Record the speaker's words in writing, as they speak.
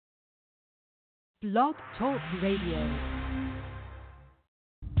Blog Talk Radio.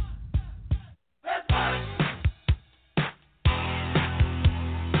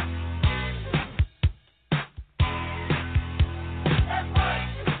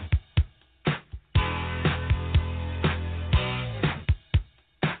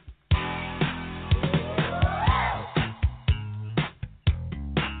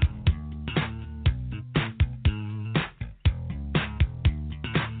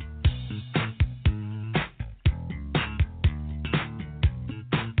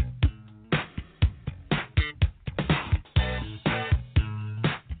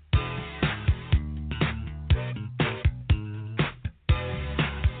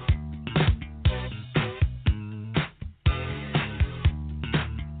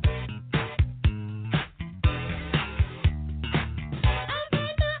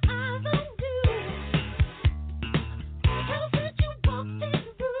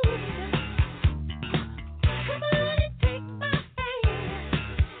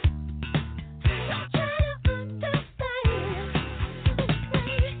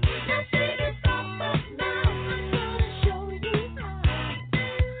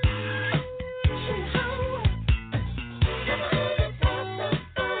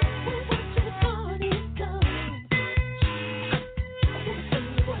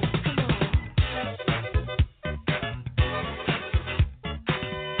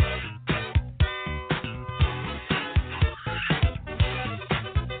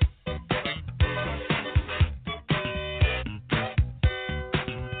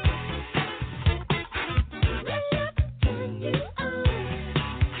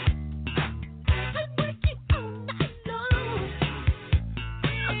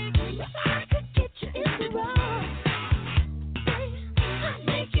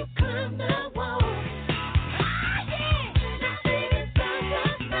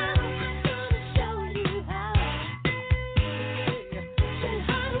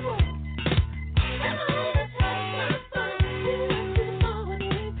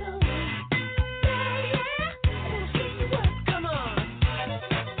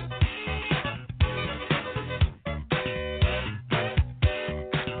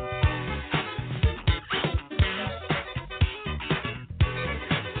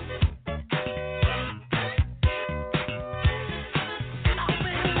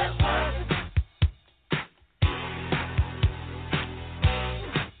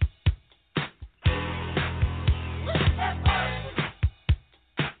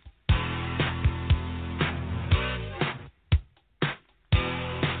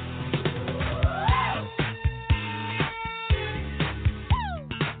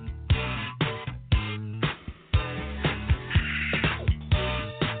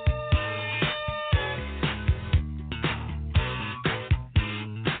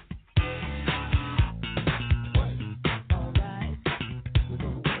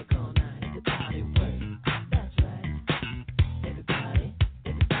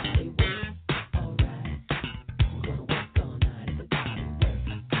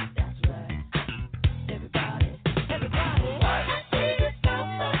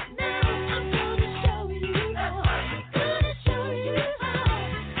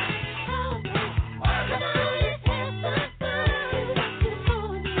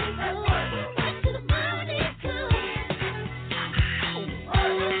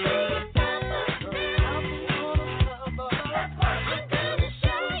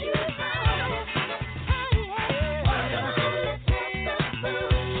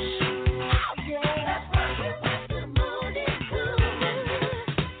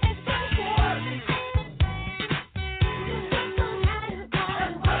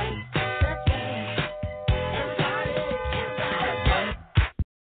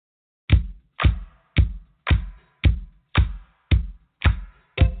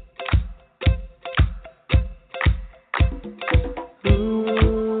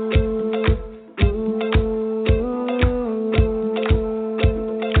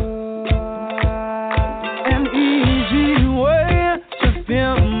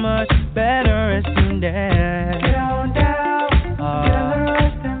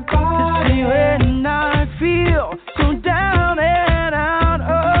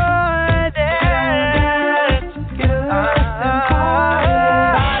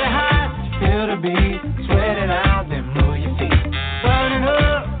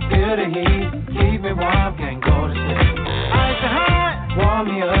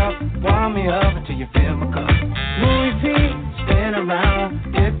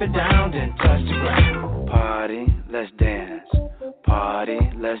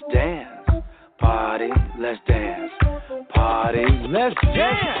 Party, let's dance. Party, let's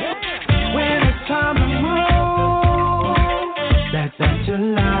dance. When it's time to move, let your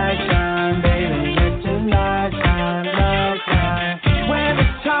light shine, baby. Let your light shine, light shine. When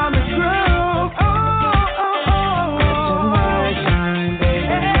it's time to groove, oh, oh, oh, let your light shine, baby.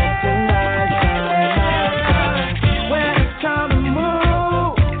 Let your light shine, light shine. When it's time to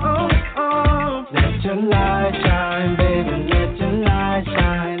move, oh, oh, let your light shine, baby. Let your light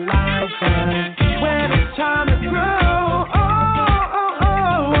shine, light shine. When it's time to groove, oh, oh,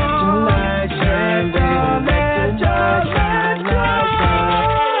 oh, let your light shine, baby. Let your light shine, light shine.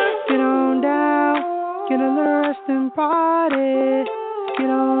 Get on down, get a little rest and party. Get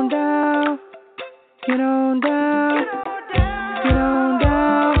on down, get on down, get on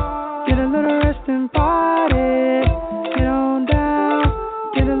down, get a little rest and party. Get on down,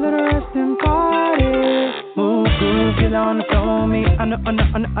 get a little rest and party. Move, groove, get on the floor, me.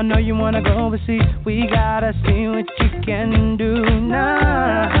 I know you wanna go, but see, we gotta see what you can do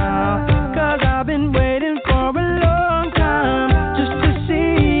now. 'Cause I've been waiting for a long time just to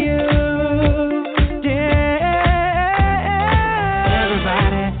see you.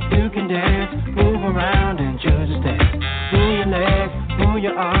 You can dance, move around and choose a step. Move your legs, move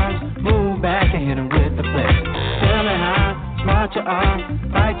your arms, move back and hit 'em with the flex. Tell me how smart you are,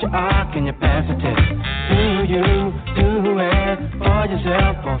 bite your arc and you pass the test. Do you, do it for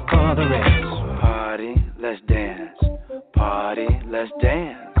yourself or for the rest? Party, let's dance. Party, let's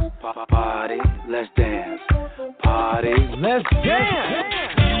dance. Party, let's dance. Party, let's dance.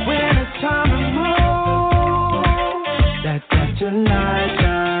 When it's time to move, let your light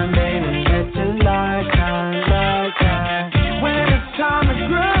shine, baby. Let your light shine, light shine. When it's time to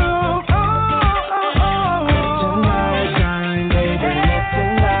groove, oh, oh, oh, let your light shine, baby. Let your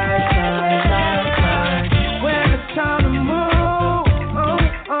light shine, light shine. When it's time to move, oh,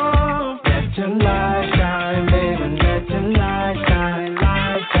 oh, let your light shine, baby. Let your light shine,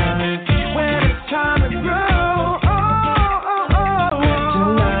 light shine. When it's time to groove, oh, oh, oh, let your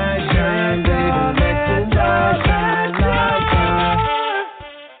light shine, baby. Let your light shine, light shine.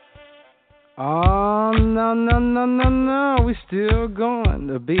 Oh, no, we still going.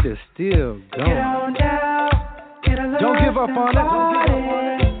 The beat is still going. Get on down, get a little don't give up on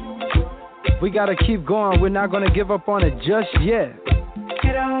it. We gotta keep going. We're not gonna give up on it just yet.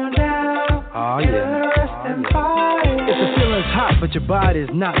 Get on down. Oh, yeah. If the feeling's hot, but your body's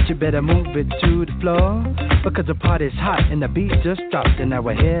not, you better move it to the floor. Because the party's hot and the beat just dropped, and now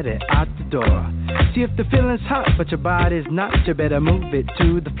we're headed out the door. See, if the feeling's hot, but your body's not, you better move it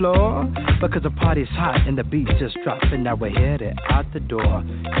to the floor. Because the party's hot and the beat just dropped, and now we're headed out the door.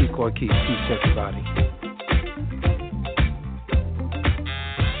 Ki Koy Ki, peace everybody.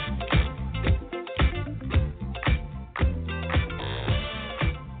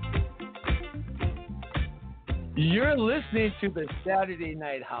 You're listening to the Saturday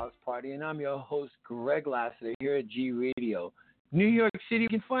Night House Party, and I'm your host, Greg Lassiter, here at G Radio. New York City, you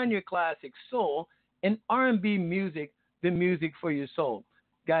can find your classic soul and R&B music, the music for your soul.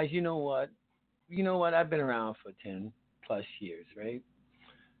 Guys, you know what? I've been around for 10 plus years, right?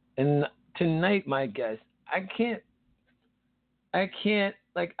 And tonight, my guest, I've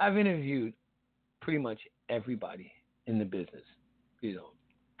interviewed pretty much everybody in the business.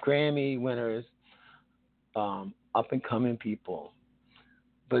 Grammy winners, up and coming people.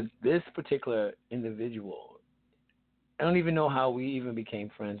 But this particular individual, I don't even know how we even became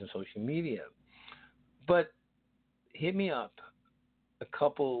friends on social media, but hit me up a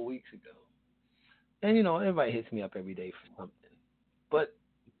couple of weeks ago. And everybody hits me up every day for something. But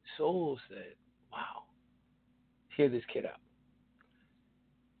Soul said, wow, hear this kid out.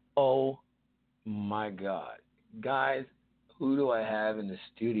 Oh my God. Guys, who do I have in the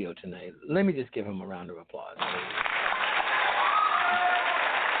studio tonight? Let me just give him a round of applause.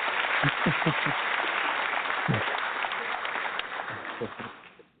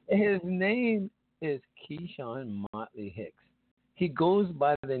 His name is Keishon Motley Hicks. He goes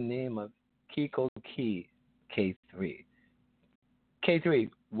by the name of Ki Koy Ki, K3. K3,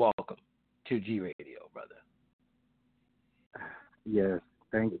 welcome to G Radio, brother. Yes,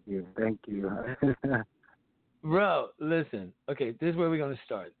 thank you. Bro, listen. Okay, this is where we're going to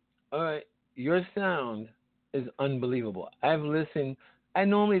start. All right, your sound is unbelievable. I've listened. I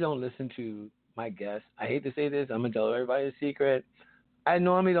normally don't listen to my guests. I hate to say this. I'm going to tell everybody a secret. I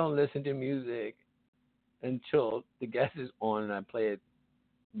normally don't listen to music until the guest is on and I play it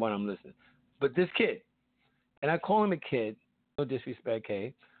when I'm listening. But this kid, and I call him a kid, no disrespect,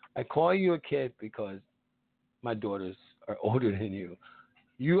 Kay. I call you a kid because my daughters are older than you.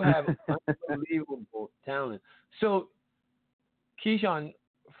 You have unbelievable talent. So, Keishon,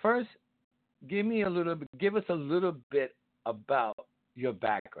 first, give us a little bit about your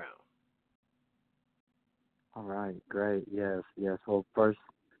background. All right, great. Yes, yes. Well, first,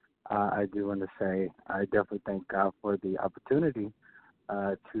 I do want to say I definitely thank God for the opportunity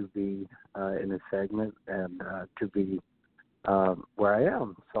to be in this segment and to be where I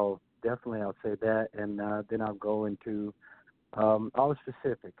am. So definitely, I'll say that, and then I'll go into all the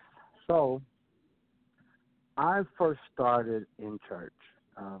specifics. So I first started in church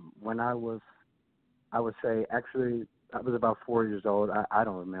when I would say, actually, I was about 4 years old. I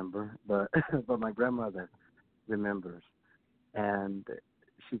don't remember, but but my grandmother remembers, and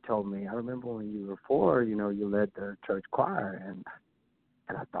she told me, I remember when you were four, you led the church choir, and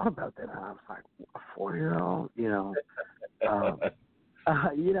I thought about that, and I was like, a 4 year old, um,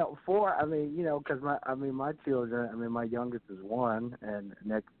 four. I mean, because my children. I mean, my youngest is one, and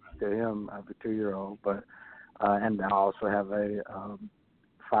next to him, I have a 2 year old. But and I also have a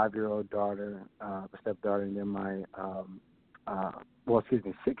 5 year old daughter, a stepdaughter, and then my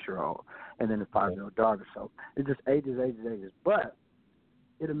 6 year old, and then a 5 year old daughter. So it just ages. But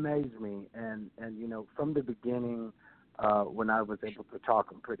it amazed me, and from the beginning, when I was able to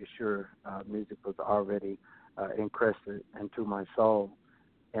talk, I'm pretty sure music was already encrusted into my soul.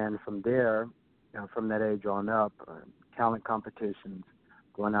 And from there, from that age on up, talent competitions,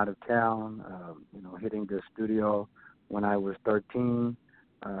 going out of town, hitting the studio when I was 13,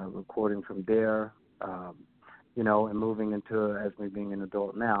 recording from there, and moving into, as me being an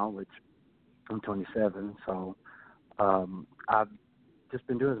adult now, which I'm 27. So I've just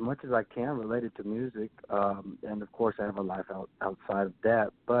been doing as much as I can related to music, and of course I have a life outside of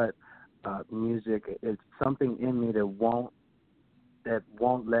that. But music is something in me that won't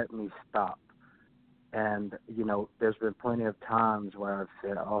let me stop. And there's been plenty of times where I've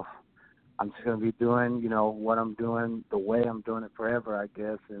said, "Oh, I'm just going to be doing, what I'm doing the way I'm doing it forever, I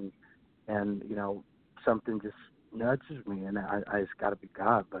guess." And something just nudges me, and I it's got to be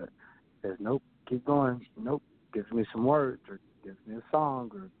God, but says, "Nope, keep going. Nope," gives me some words or gives me a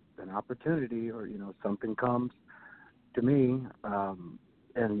song or an opportunity, or something comes to me.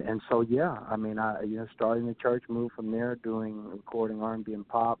 And so yeah, I mean, I started in the church, moved from there, doing recording R&B and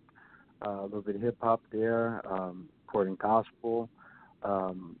pop, a little bit of hip hop there, recording gospel.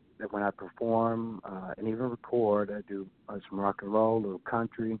 When I perform and even record, I do some rock and roll, a little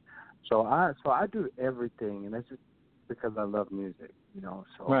country. So I do everything, and that's just because I love music.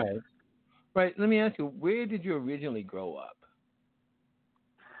 So Right. Right. Let me ask you, where did you originally grow up?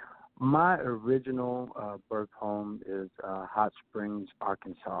 my original birth home is Hot Springs,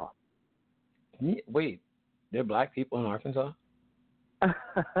 Arkansas. Wait, there are black people in Arkansas?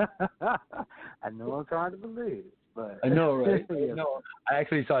 I know it's hard to believe, but I know, right? yes, No, I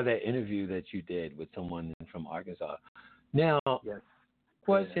actually saw that interview that you did with someone from Arkansas. Now, yes.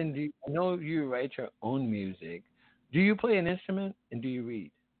 question: I know you write your own music? Do you play an instrument and do you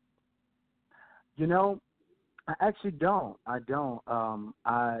read? You know, I actually don't. I don't.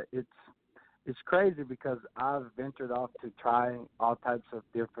 It's crazy because I've ventured off to try all types of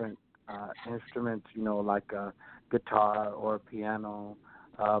different instruments. Like a guitar or a piano,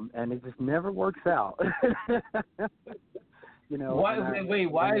 and it just never works out. Why? and I Wait,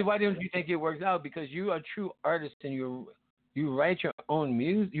 and why don't you think it works out? Because you are a true artist and you write your own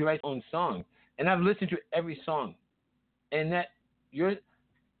music, you write your own songs, and I've listened to every song, and that you're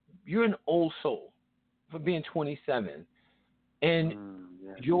you're an old soul for being 27, and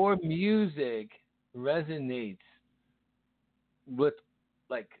yes. your music resonates with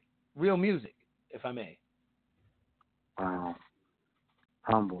like real music, if I may. Wow,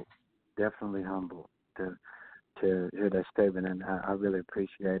 humble, definitely humble to hear that statement, and I really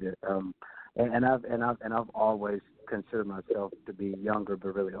appreciate it. And I've always considered myself to be younger,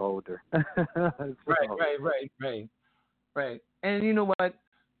 but really older. Right, So, right. And you know what?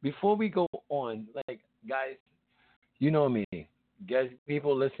 Before we go on, like guys, you know me, guys,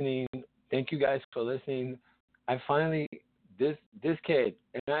 people listening. Thank you guys for listening. I finally this kid,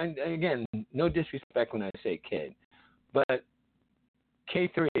 and again, no disrespect when I say kid, but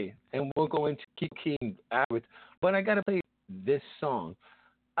K3, and we'll go into Ki Koy Ki afterwards. But I gotta play this song.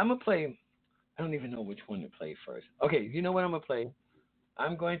 I'm gonna play. I don't even know which one to play first. Okay, you know what I'm gonna play?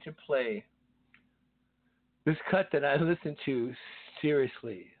 I'm going to play this cut that I listen to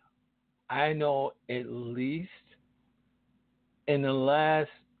seriously. I know at least in the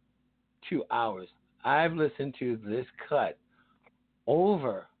last 2 hours, I've listened to this cut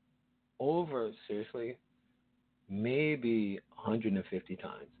over, seriously, maybe 150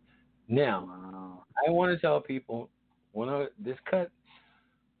 times. Now, wow. I want to tell people, this cut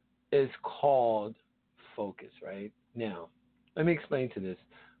is called Focus, right? Now, let me explain to this.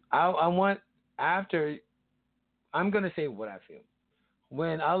 I want, after, I'm going to say what I feel.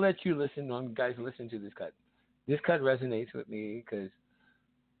 When I'll let you listen, guys, listen to this cut. This cut resonates with me because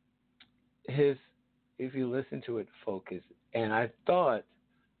his, if you listen to it, focus, and I thought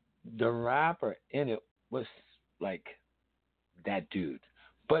the rapper in it was like that dude.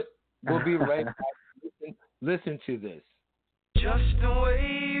 But we'll be right back. Listen to this. Just the way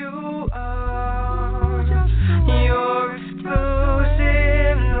you are, you're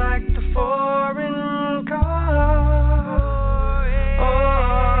exclusive like the foreign car.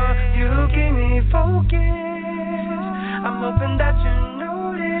 Oh, you keep me focused. I'm hoping that you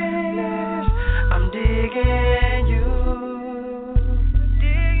notice. I'm digging you.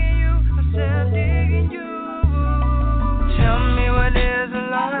 Digging you, I said digging you. Tell me what is a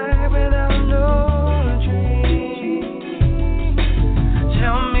lie without no dream.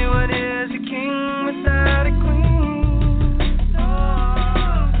 Tell me what is a king without a queen.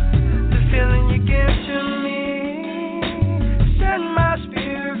 The feeling you give to me set my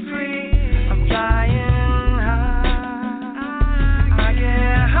spirit free. I'm flying high. I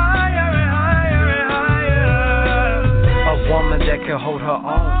get higher and higher and higher. A woman that can hold her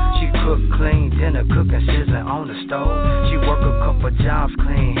own. She cook, clean, dinner, cooking, sizzling on the stove. She work a couple jobs,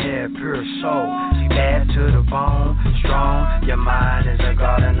 clean hair, pure soul. She bad to the bone, strong. Your mind is a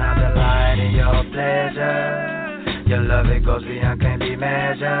garden, I delight in your pleasure. Your love, it goes beyond, can't be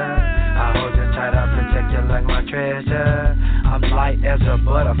measured. I hold you tight, I protect you like my treasure. I'm light as a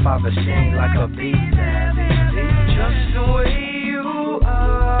butterfly, but sting like a bee. Just the way you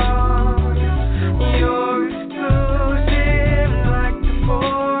are, you're exclusive like the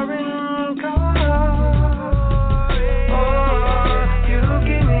foreign car. Oh, you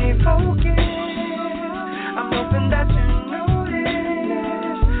keep me focused. I'm hoping that you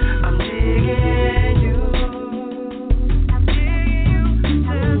notice. I'm digging you. I'm digging you.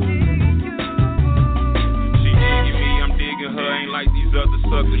 I'm digging you. She digging me, I'm digging her. Ain't like these other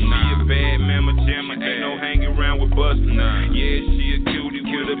suckers. She a bad mama jammer. Ain't no hanging around with busters. Yeah, she a cutie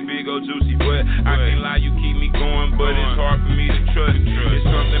with a big old juicy butt. I can't lie, you keep me going, but it's hard for me to trust. It's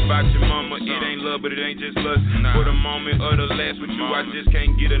something about your mama. It ain't love, but it ain't just lust. For the moment of the last with you, I just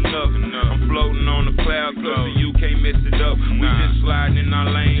can't get enough. I'm floating on a cloud, cause you can't mess it up. We just sliding in our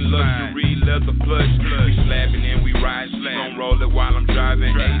lane, luxury, leather plush. We slapping and we ride, gon' roll it while I'm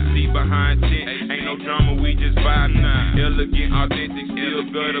driving. AC behind tent, ain't no drama, we just vibing. Elegant, authentic, still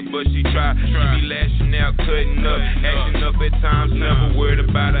gutter, but she try. She be lashing out, cutting up, acting up at times. Never worried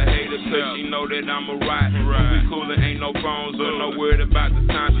about a hater, cause she know that I'm a ride. When we coolin', ain't no phones or no word about the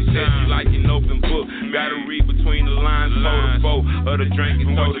time. She said she like an open book, gotta read between the lines. Pour the foe of the drink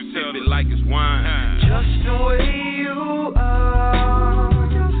and told her sip it like it's wine. Just the way you are,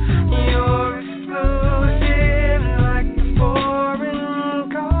 you're exclusive like the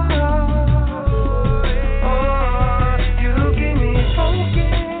foreign car. Oh, you keep me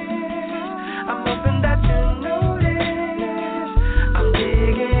focused. I'm hoping that you notice. I'm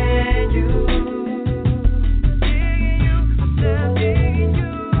digging you. Digging you, I said digging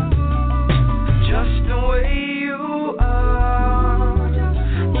you. Just the way you are,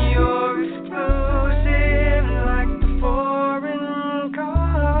 you're exclusive like the foreign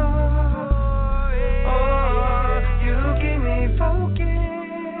car. Oh, you keep me focused.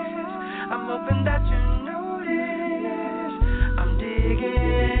 I'm hoping that you notice. I'm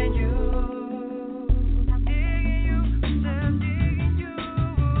digging you. Digging you, I'm digging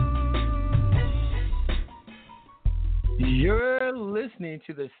you. You're listening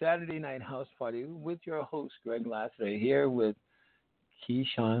to the Saturday Night House Party with your host, Greg Lassiter, here with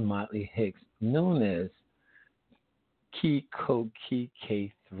Keishon Motley Hicks, known as Ki Koy Ki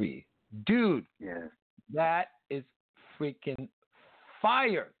K3. Dude, Yes. that is freaking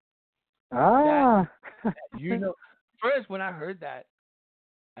fire. Ah. You know, first when I heard that,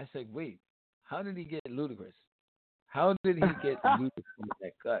 I said, wait, how did he get Ludacris? How did he get Ludacris with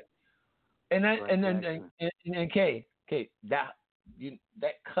that cut? And then K,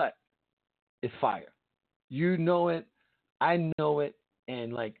 that cut is fire. You know it, I know it,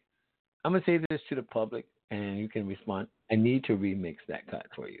 and like I'm gonna say this to the public, and you can respond. I need to remix that cut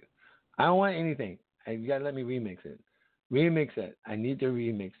for you. I don't want anything. You gotta let me remix it. Remix it. I need to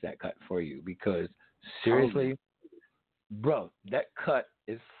remix that cut for you because seriously, bro, that cut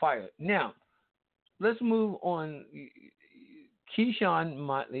is fire. Now, let's move on. Keishon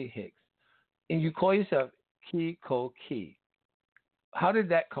Motley Hicks, and you call yourself Ki Koy Ki. How did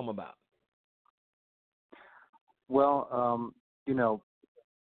that come about? Well,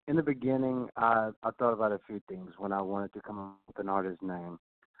 in the beginning, I thought about a few things when I wanted to come up with an artist name.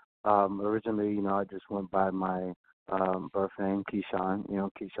 Originally, I just went by my birth name, Keishon,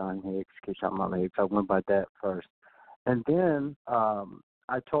 Keishon Hicks, Keishon Motley Hicks. I went by that first. And then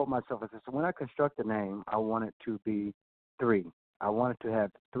I told myself, I said, so when I construct a name, I want it to be three. I want it to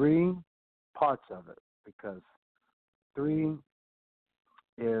have three parts of it because three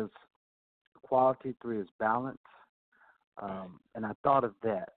is quality, three is balance. And I thought of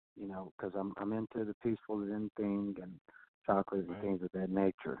that, because I'm into the peaceful zen thing and chocolate and things of that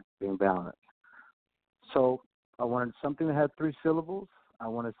nature, being balanced. So I wanted something that had three syllables. I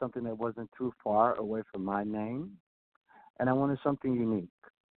wanted something that wasn't too far away from my name. And I wanted something unique.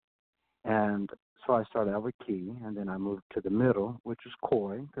 And so I started out with Ki, and then I moved to the middle, which is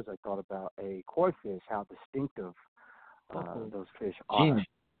koi, because I thought about a koi fish, how distinctive those fish are. Genius.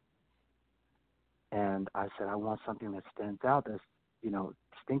 And I said, I want something that stands out, that's,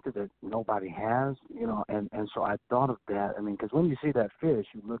 distinctive that nobody has, and so I thought of that. I mean, because when you see that fish,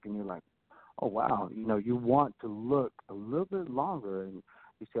 you look and you're like, oh, wow, you want to look a little bit longer, and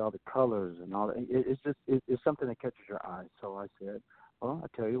you see all the colors and all that. It's something that catches your eye. So I said, well, I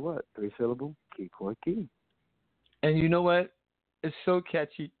tell you what, three syllable, Ki Koy Ki. And you know what? It's so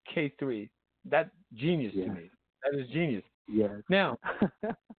catchy, K3. That's genius to me. That is genius. Yes. Now,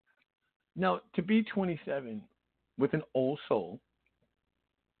 to be 27 with an old soul,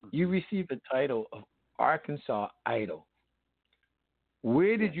 you received the title of Arkansas Idol.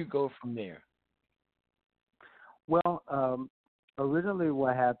 Where did you go from there? Well, originally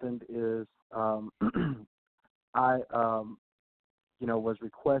what happened is I, was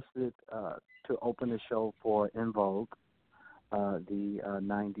requested to open a show for In Vogue, the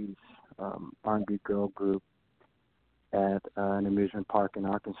 90s R&B girl group at an amusement park in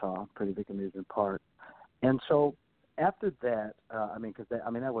Arkansas, pretty big amusement park. And so after that,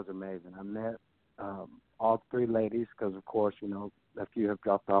 that was amazing. I met all three ladies because, of course, a few have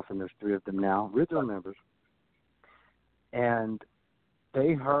dropped off and there's three of them now, original members. And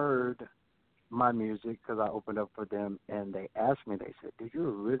they heard my music because I opened up for them, and they asked me, they said, did you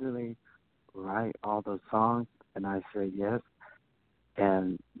originally write all those songs? And I said, yes.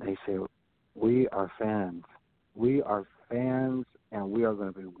 And they said, we are fans. We are fans, and we are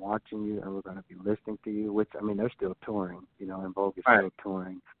going to be watching you, and we're going to be listening to you, which, they're still touring, and Vogue is still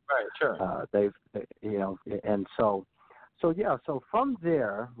touring. Right, sure. So from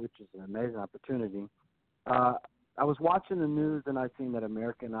there, which is an amazing opportunity, I was watching the news, and I seen that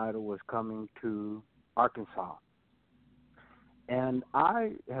American Idol was coming to Arkansas. And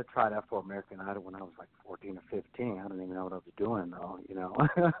I had tried out for American Idol when I was like 14 or 15. I don't even know what I was doing, though,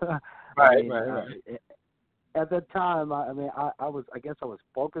 Right. At that time, I guess I was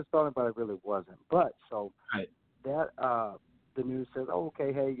focused on it, but I really wasn't. But so that the news says, oh,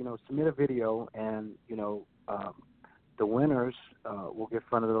 okay, hey, submit a video, and the winners will get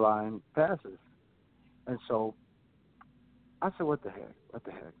front of the line passes. And so I said, what the heck?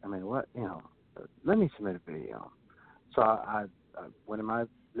 Let me submit a video. So I went in my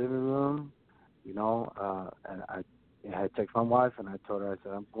living room, and I had texted my wife, and I told her, I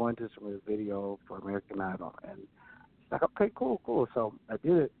said, I'm going to submit a video for American Idol. And she's like, okay, cool. So I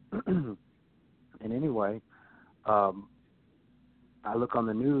did it. And anyway, I look on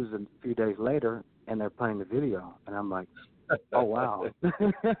the news a few days later, and they're playing the video. And I'm like, oh, wow.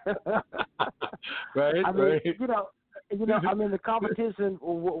 Right. The competition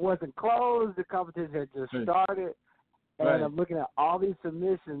wasn't closed. The competition had just started. And I'm looking at all these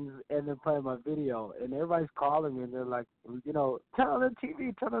submissions, and they're playing my video. And everybody's calling me, and they're like, turn on the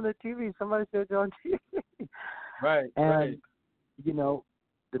TV. Somebody said you're on TV. Right. And,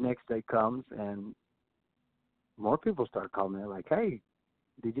 the next day comes, and more people start calling me. They're like, hey,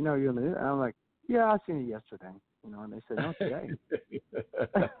 did you know you're in the news? And I'm like, yeah, I seen it yesterday. And they said, no, today.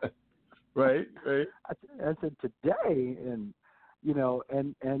 Right. I said today, and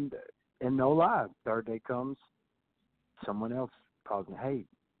and no lie. Third day comes, someone else calls me. Hey,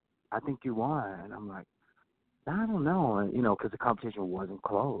 I think you won. And I'm like, I don't know, and because the competition wasn't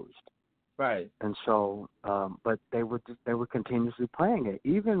closed. Right. And so, but they were continuously playing it.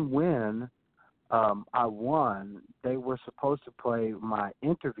 Even when I won, they were supposed to play my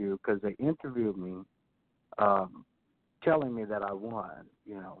interview because they interviewed me, telling me that I won.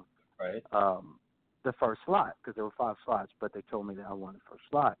 Right. The first slot, because there were 5 slots, but they told me that I won the first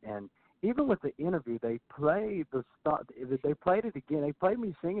slot. And even with the interview, they played They played it again. They played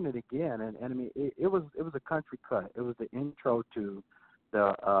me singing it again, and it was a country cut. It was the intro to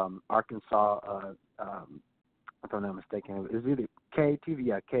the Arkansas. If I'm not mistaken, it was either KATV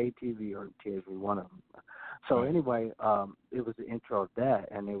or TSV, one of them. So anyway, it was the intro of that,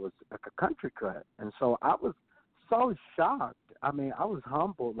 and it was like a country cut. And so I was so shocked. I was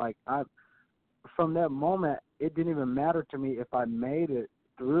humbled. From that moment, it didn't even matter to me if I made it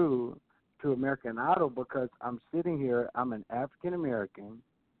through to American Idol because I'm sitting here. I'm an African American.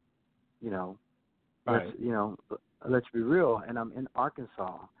 You know, Right. let's be real. And I'm in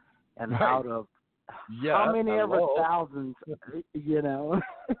Arkansas, and Right. out of how many ever thousands, you know,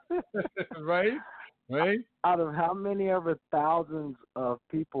 right, right. out of how many ever thousands of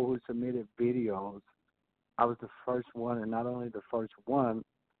people who submitted videos, I was the first one, and not only the first one,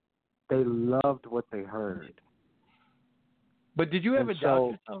 they loved what they heard. But did you ever And doubt so-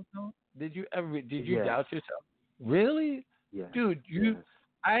 yourself, though? Did you Yes. doubt yourself? Really? Yes. Dude, Yes.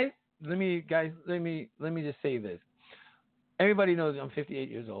 let me just say this. Everybody knows I'm 58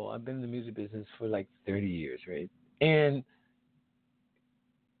 years old. I've been in the music business for like 30 years, right? And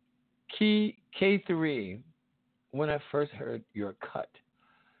K3, when I first heard your cut,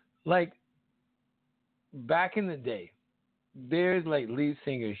 like back in the day, there's like lead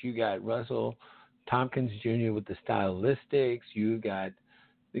singers. You got Russell Tompkins Jr. with the Stylistics. You got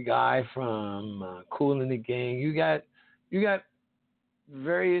the guy from Kool and the Gang. You got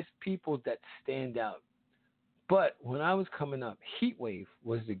various people that stand out. But when I was coming up, Heatwave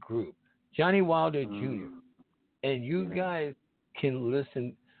was the group. Johnny Wilder Jr. And you guys can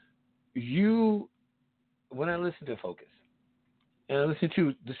listen. When I listen to Focus and I listen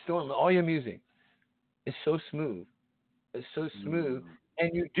to The Storm, all your music, it's so smooth. It's so smooth.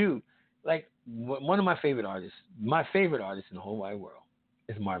 And you do. Like, one of my favorite artists in the whole wide world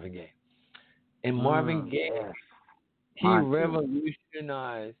is Marvin Gaye. And Marvin Gaye, he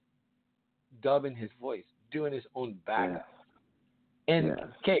revolutionized dubbing his voice, doing his own backup. And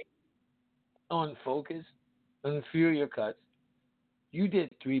Kate, on Focus, on a few of your cuts, you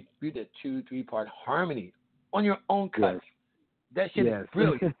did 2-3-part harmony on your own cuts. That shit is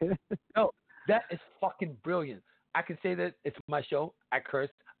brilliant. No, that is fucking brilliant. I can say that it's my show. I curse.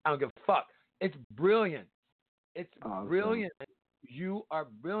 I don't give a fuck. It's brilliant. It's brilliant. You are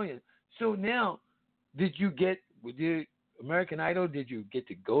brilliant. So now, did American Idol, did you get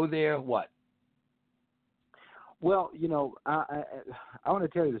to go there? What? Well, I want to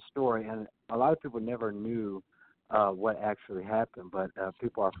tell you the story, and a lot of people never knew what actually happened, but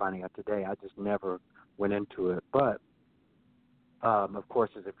people are finding out today. I just never went into it. But, of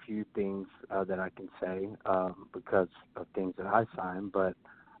course, there's a few things that I can say because of things that I signed, but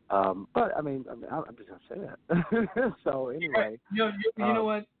I mean, I'm just going to say that. So, anyway. You know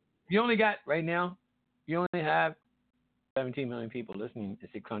what? You only got, right now, you only have 17 million people listening in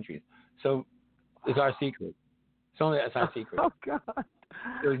 6 countries. So, it's our secret. That's our secret. Oh, God.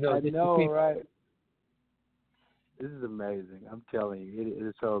 I know, right? This is amazing. I'm telling you, it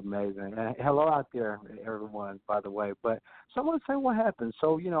is so amazing. And hello out there, everyone, by the way. But so I want to say what happened.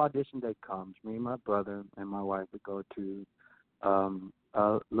 So, audition day comes. Me and my brother and my wife would go to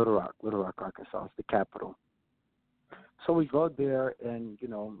Little Rock, Arkansas. It's the capital. So we go there and,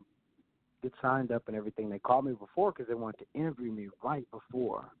 get signed up and everything. They called me before because they wanted to interview me right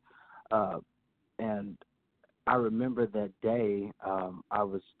before. And I remember that day, I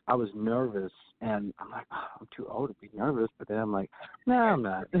was nervous, and I'm like, I'm too old to be nervous. But then I'm like, no, I'm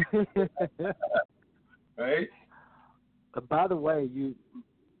not. Right. By the way,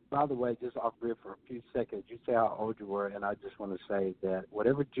 just off grid for a few seconds, you say how old you were, and I just want to say that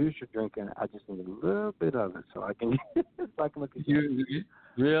whatever juice you're drinking, I just need a little bit of it so I can look at you.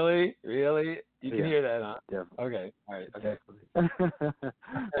 Really? You can hear that, huh? Definitely. Okay. All right. Okay. Definitely.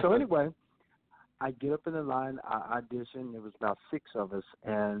 So anyway, I get up in the line, I audition. There was about 6 of us,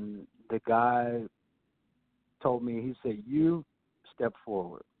 and the guy told me, he said, you step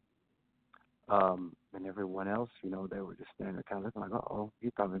forward. And everyone else, they were just standing there kind of looking like, uh-oh,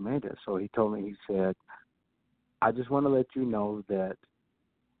 you probably made it. So he told me, he said, I just want to let you know that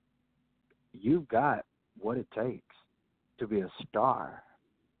you've got what it takes to be a star.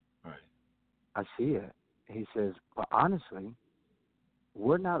 Right. I see it. He says, but honestly,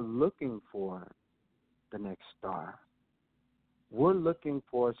 we're not looking for the next star. We're looking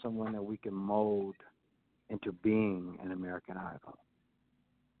for someone that we can mold into being an American Idol.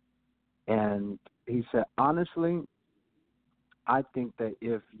 And he said, honestly, I think that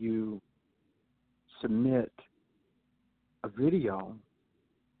if you submit a video,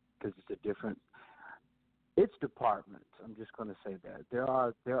 because it's departments. I'm just going to say that. There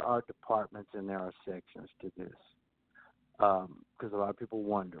are departments and there are sections to this. Because a lot of people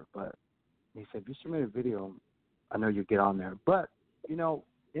wonder. But he said, if you submit a video, I know you get on there. But, in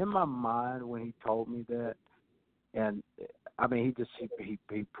my mind when he told me that, and I mean,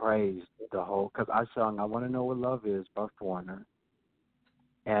 he praised the whole, because I sung I Want to Know What Love Is by Foreigner.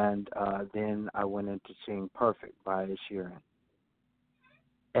 And then I went in to sing Perfect by Ed Sheeran.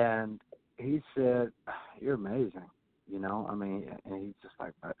 And he said, you're amazing, I mean, and he's just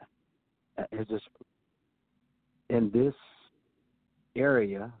like, It's just in this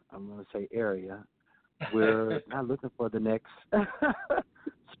area, I'm going to say area, we're not looking for the next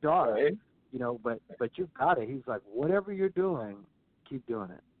star, Right. you know, but you've got it. He's like, whatever you're doing, keep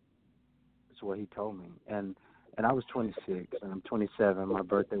doing it. That's what he told me. And I was 26, and I'm 27. My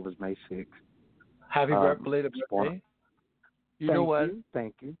birthday was May 6th. Happy belated birthday.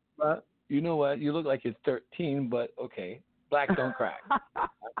 Thank you. But you know what? You look like you're 13, but okay. Black don't crack.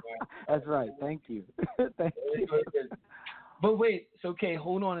 That's right. Thank you. Thank you. But wait, so okay,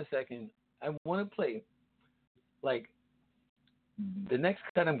 hold on a second. I want to play, like, the next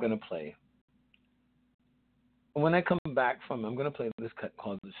cut I'm going to play. When I come back from, I'm going to play this cut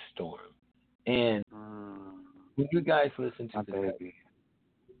called The Storm. And when you guys listen to this cut,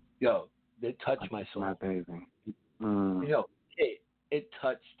 yo, it touched my soul. My baby. Yo, it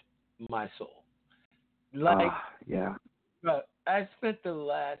touched my soul. Like, yeah. Bro, I spent the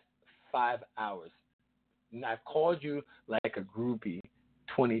last 5 hours, and I've called you like a groupie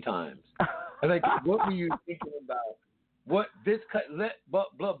 20 times. I'm like, what were you thinking about? What this cut? Blah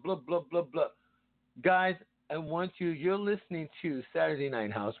blah blah blah blah blah. Guys, I want you're listening to Saturday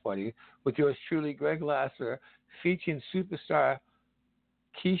Night House Party with yours truly, Greg Lassiter, featuring superstar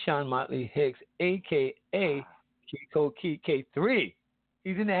Keishon Motley Hicks, a.k.a. Ki Koy Ki, K3.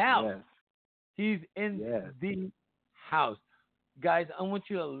 He's in the house. Yes. He's in the house. Guys, I want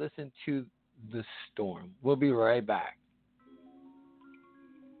you to listen to The Storm. We'll be right back.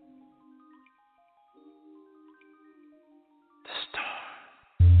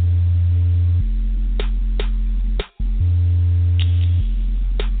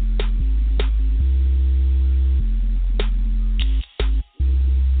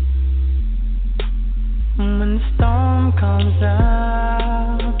 When the storm comes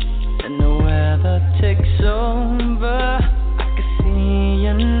out and the weather takes over, I can see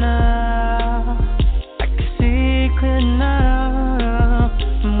you now. I can see clear now.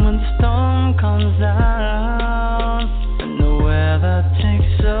 And when the storm comes out and the weather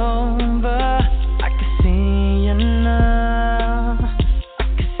takes over, I can see you now. I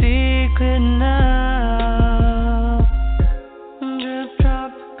can see clear now. Drip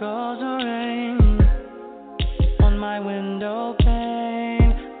drop goes the rain on my window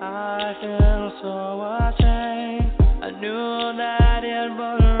pane. I feel so ashamed. I knew that it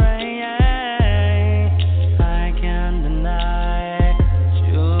would rain. I can't deny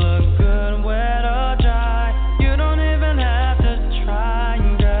you look good, wet or dry. You don't even have to try,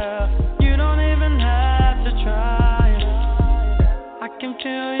 girl. You don't even have to try. I can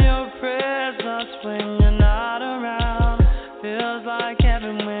feel your presence when you're not around. Feels like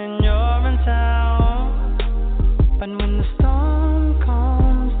heaven when you're in town. But when the storm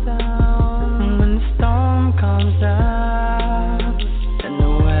comes down, when the storm comes out, and the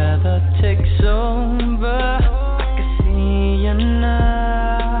weather takes over, I can see you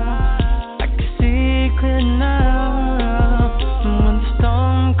now. I can see clear now. And when the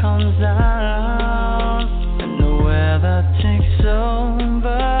storm comes out, and the weather takes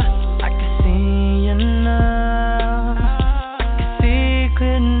over, I can see you now. I can see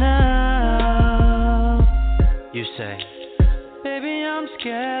clear now. You say, baby, I'm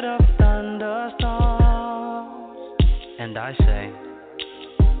scared of thunderstorms. And I say,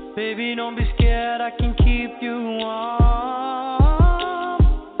 baby, don't be scared, I can keep you warm.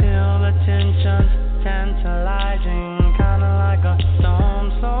 Feel the tension tantalizing, kinda like a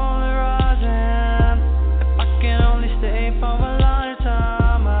storm slowly rising. If I can only stay for a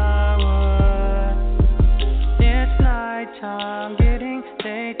lifetime, I would. It's nighttime, getting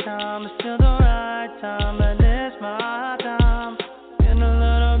daytime, it's still the right time, but it's my time. In a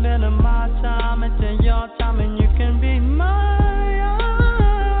little bit of my time, it's your time, and you can be mine.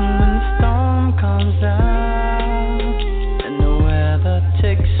 When the storm comes out and the weather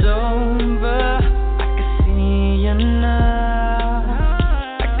takes over, I can see you now.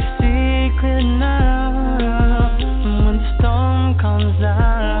 I can see clear now. When the storm comes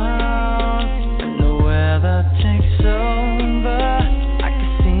out and the weather takes over, I can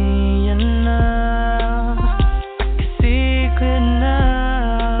see you now.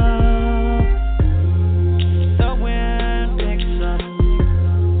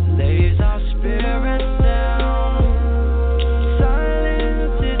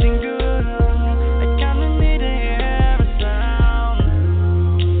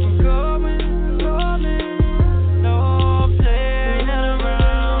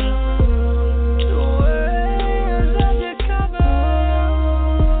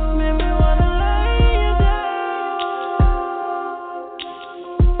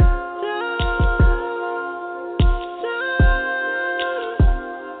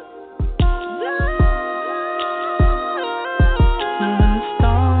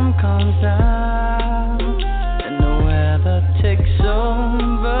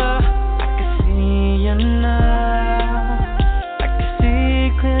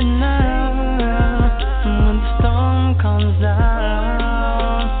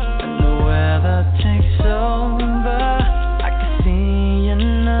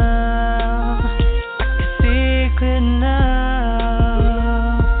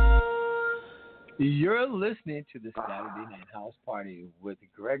 Party with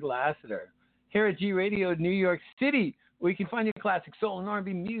Greg Lassiter here at G Radio, New York City, where you can find your classic soul and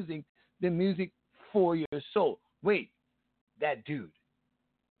R&B music, the music for your soul. Wait, that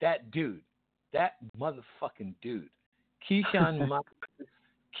motherfucking dude, Keishon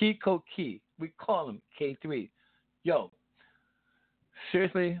Ki Koy Ki. We call him K3. Yo,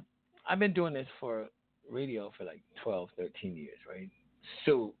 seriously, I've been doing this for radio for like 12, 13 years, right?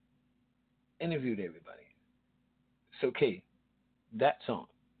 So, interviewed everybody. So, K, that song,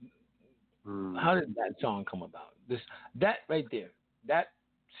 how did that song come about? That right there, that,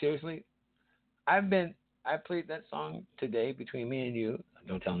 seriously, I played that song today between me and you,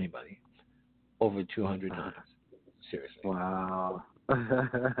 don't tell anybody, over 200 times. Seriously. Wow.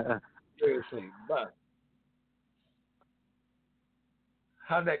 Seriously, but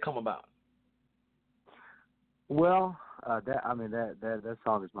how did that come about? Well, that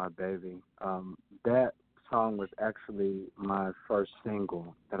song is my baby. That song was actually my first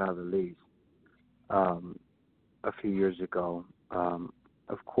single that I released a few years ago.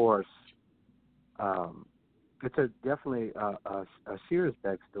 Of course, it's definitely a serious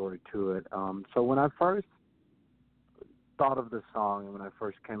backstory to it. So when I first thought of the song and when I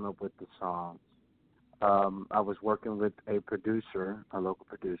first came up with the song, I was working with a local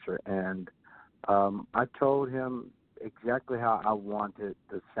producer, and I told him exactly how I wanted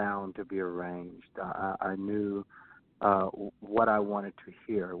the sound to be arranged. I knew what I wanted to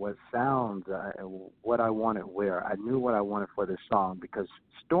hear, what sounds, what I wanted where. I knew what I wanted for the song because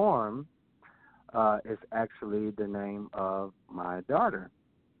Storm is actually the name of my daughter.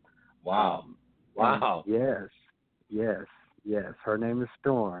 Wow. Wow. Yes. Her name is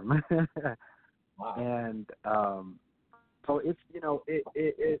Storm. Wow. And so it's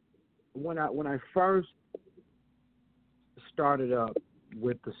it when I first started up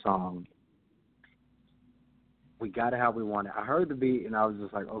with the song, we got it how we wanted. I heard the beat and I was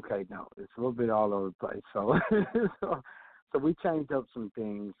just like, okay, no, it's a little bit all over the place. So so we changed up some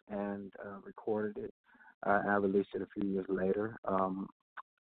things and recorded it, and I released it a few years later.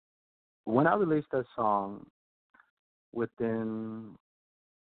 When I released that song, within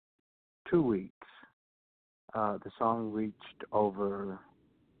 2 weeks, the song reached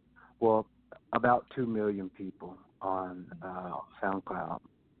about 2 million people on SoundCloud.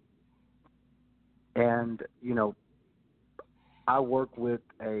 And, I work with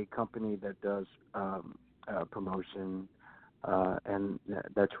a company that does promotion, and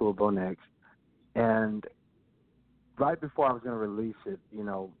that's who will go next. And right before I was going to release it,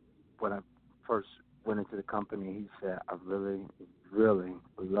 when I first went into the company, he said, I really, really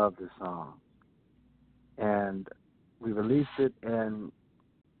love this song. And we released it, and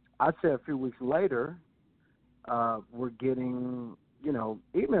I'd say a few weeks later, we're getting,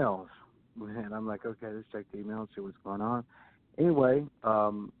 emails. And I'm like, okay, let's check the email and see what's going on. Anyway,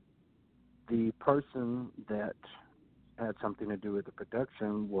 the person that had something to do with the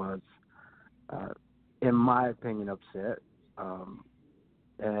production was, in my opinion, upset.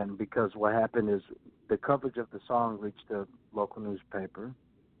 And because what happened is the coverage of the song reached the local newspaper.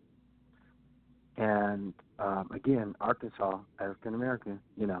 And, again, Arkansas, African American,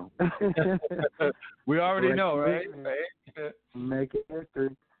 We already know, right? Making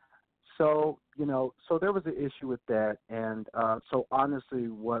history. So, so there was an issue with that. And so honestly,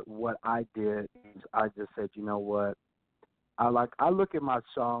 what I did is I just said, you know what? I look at my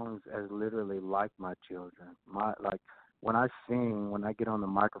songs as literally like my children. When I sing, when I get on the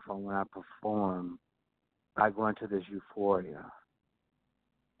microphone, when I perform, I go into this euphoria.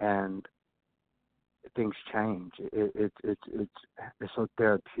 And things change. It's so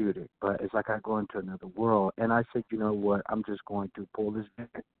therapeutic, but it's like I go into another world. And I said, you know what? I'm just going to pull this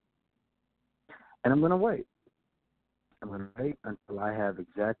back, and I'm going to wait. I'm going to wait until I have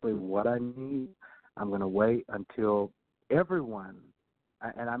exactly what I need. I'm going to wait until everyone.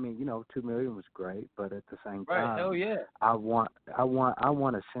 And I mean, 2 million was great, but at the same time, right? Hell yeah. I want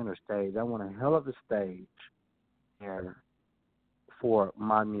a center stage. I want a hell of a stage here for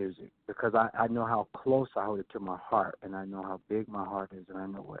my music, because I know how close I hold it to my heart, and I know how big my heart is, and I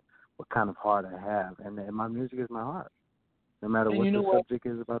know what kind of heart I have, and my music is my heart, no matter what the subject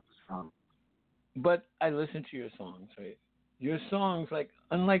is about the song. But I listen to your songs, right? Your songs, like,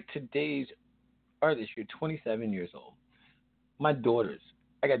 unlike today's artists, you're 27 years old. I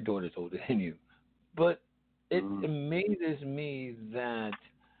got daughters older than you, but it amazes me that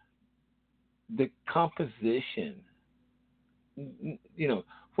the composition,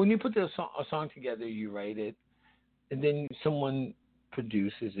 when you put a song together, you write it, and then someone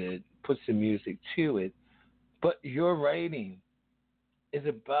produces it, puts the music to it, but your writing is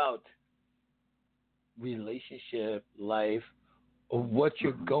about relationship, life, of what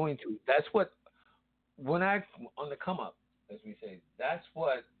you're going through. That's what when I on the come up, as we say, that's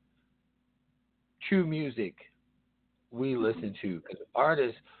what true music we listen to, because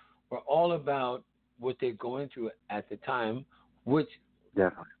artists are all about what they're going through at the time, which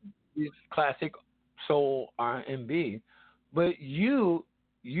Definitely. is classic soul R&B. But you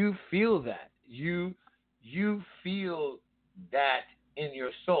feel that you feel that in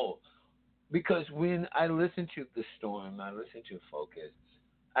your soul, because when I listen to The Storm, I listen to Focus,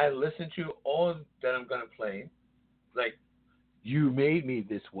 I listen to all that I'm gonna play, like You Made Me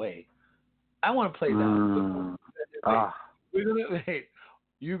This Way. I want to play that. We're gonna wait.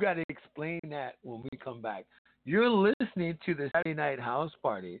 You got to explain that when we come back. You're listening to the Saturday Night House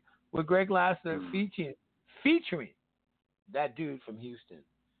Party with Greg Lassiter featuring that dude from Houston,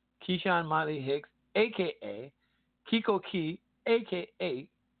 Keishon Motley Hicks, a.k.a. Ki Koy Ki, a.k.a.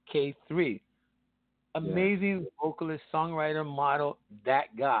 K3. Amazing vocalist, songwriter, model,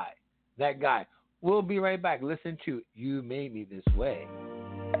 that guy. We'll be right back. Listen to You Made Me This Way.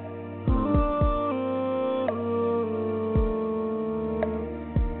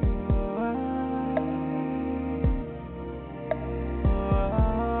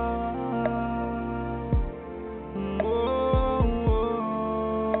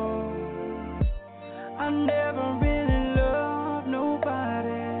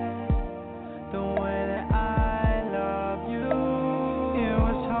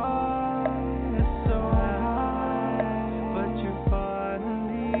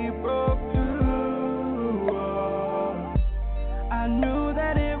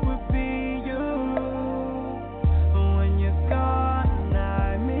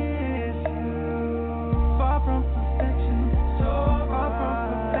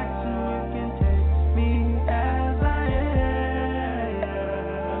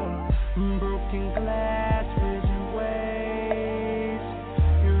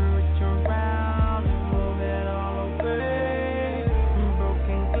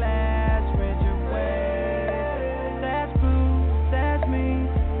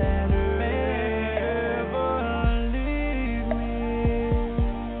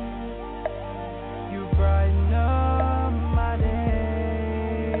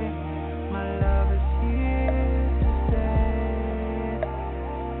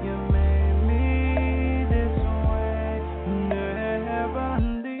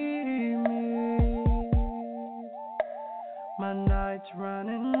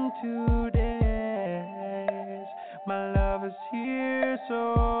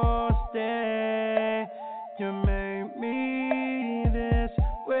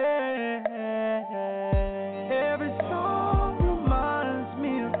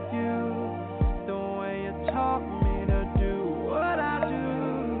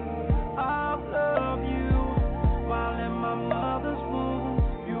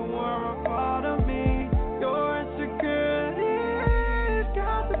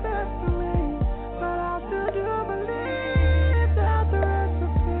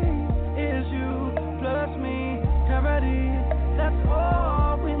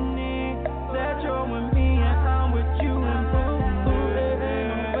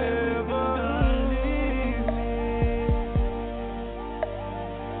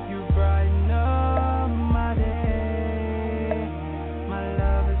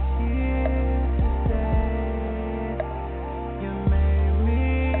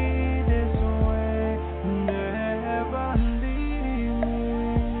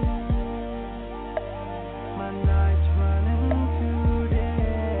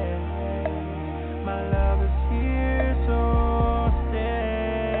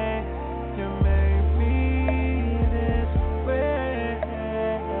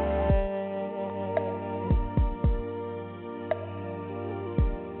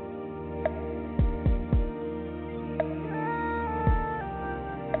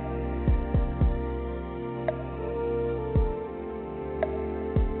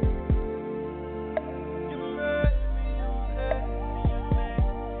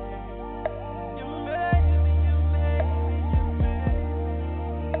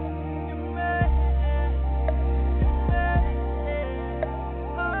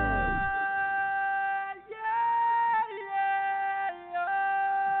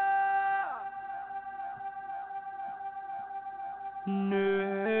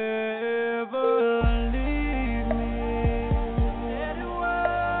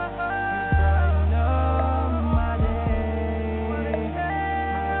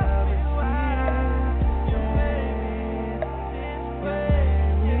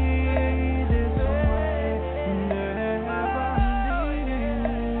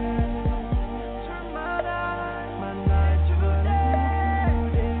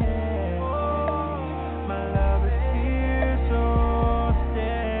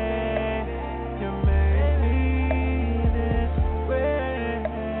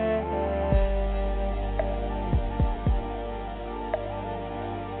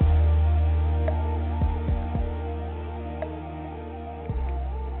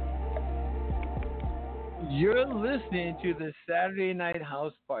 You're listening to the Saturday Night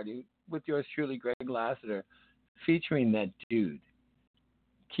House Party with yours truly, Greg Lassiter, featuring that dude,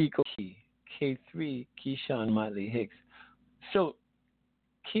 Ki Koy Ki, K3, Keishon Motley Hicks. So,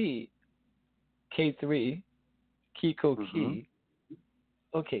 Ki, K3, Ki Koy Ki.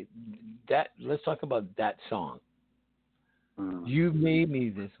 Okay, let's talk about that song. You made me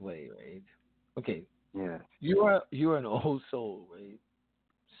this way, right? Okay. Yeah. You are an old soul, right?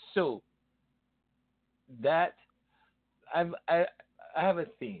 So that I have a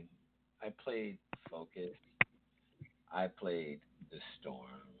theme. I played Focus. I played The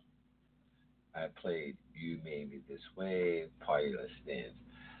Storm. I played You Made Me This Way, Party Let's Dance.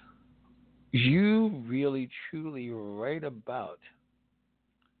 You really truly write about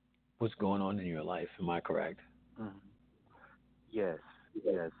what's going on in your life. Am I correct? Yes.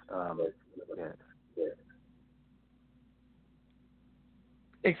 Yes. Yes.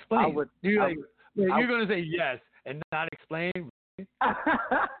 Explain. You're going to say yes and not explain.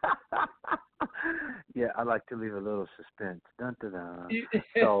 Yeah, I like to leave a little suspense. Dun, dun, dun.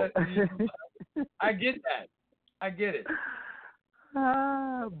 So I get that. I get it.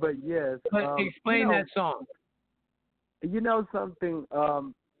 But yes. But explain that song. You know something?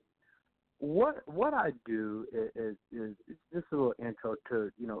 What I do is just a little intro to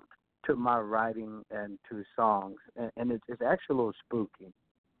to my writing and to songs, and it's actually a little spooky.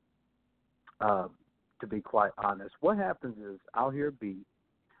 To be quite honest, what happens is I'll hear a beat,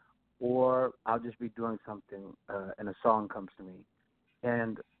 or I'll just be doing something, and a song comes to me,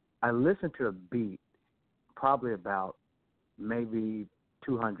 and I listen to a beat probably about maybe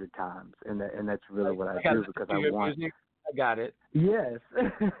 200 times, and that's really what I do because I want. Music. I got it. Yes.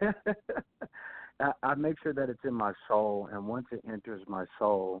 I make sure that it's in my soul, and once it enters my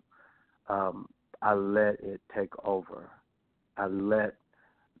soul, I let it take over. I let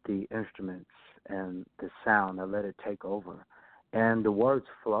the instruments and the sound, I let it take over. And the words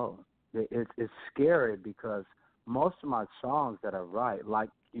flow. It's scary because most of my songs that I write, like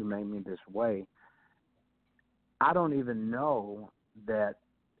You Made Me This Way, I don't even know that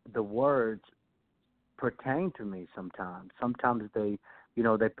the words pertain to me sometimes. Sometimes they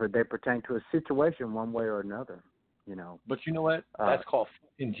pertain to a situation one way or another, But you know what? That's called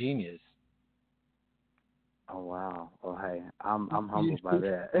fucking genius. Oh, wow. Oh, hey, I'm humbled by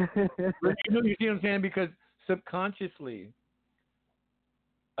that. But you see what I'm saying? Because subconsciously,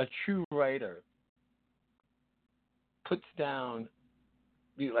 a true writer puts down,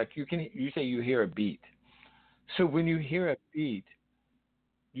 you say you hear a beat. So when you hear a beat,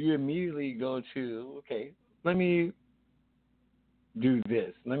 you immediately go to, okay, let me do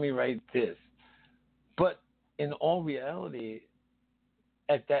this. Let me write this. But in all reality,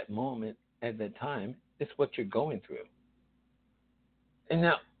 at that moment, at that time, it's what you're going through. And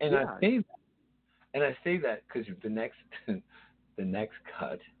now, I say that because the next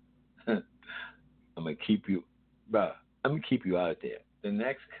cut, I'm gonna keep you out there. The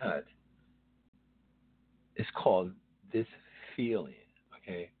next cut is called This Feeling.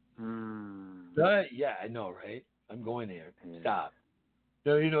 Okay. Yeah, I know, right? I'm going there. Yeah. Stop.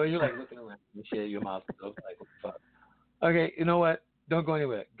 So, you're like looking around and shit, your mouth is open, like, what the fuck? Okay, you know what? Don't go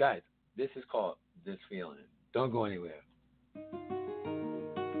anywhere. Guys, this is called This Feeling. Don't go anywhere. This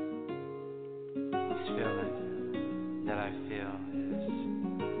feeling that I feel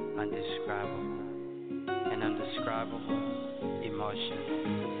is undescribable, an undescribable emotion.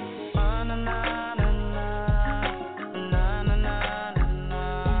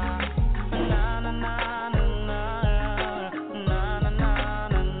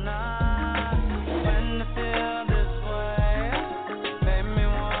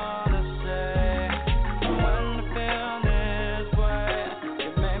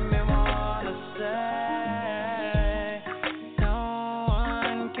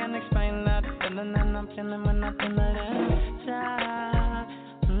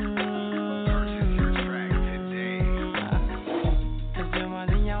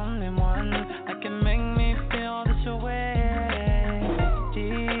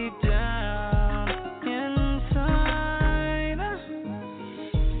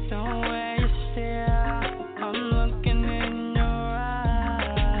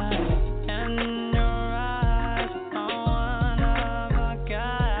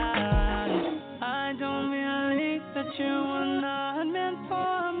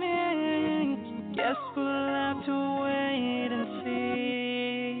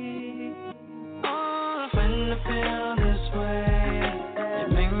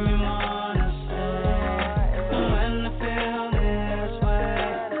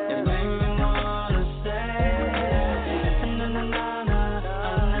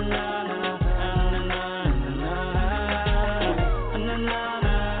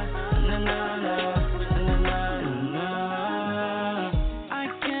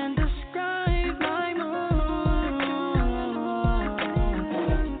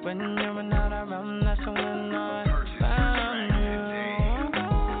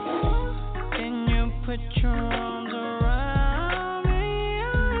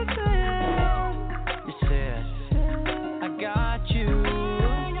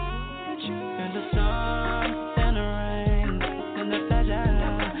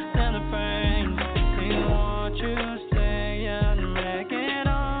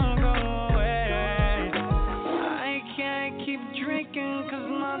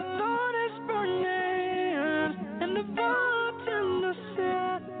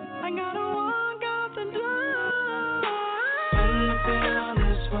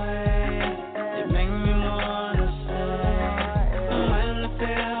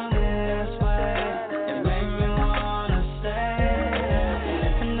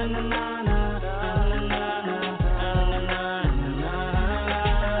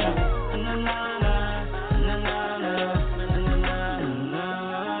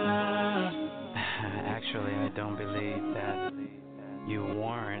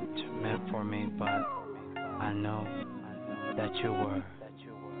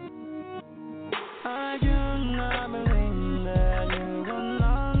 I do not believe that you will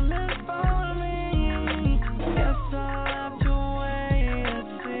not live for me. Guess I'll have to wait and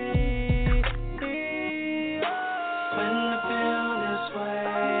see. When I feel this way,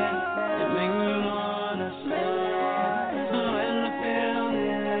 it makes me wanna stay. When I feel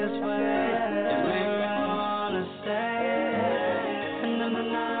this way, it makes me wanna stay. Na na na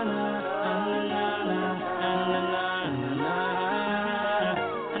na, na na na, na na na na,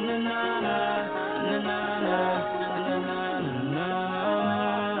 na na na, na na na, na.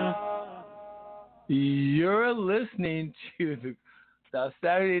 You're listening to the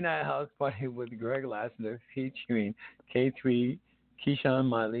Saturday Night House Party with Greg Lassiter featuring K3, Keishon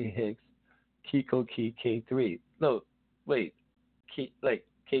Motley Hicks, Ki Koy Ki, K3. No, wait. K3,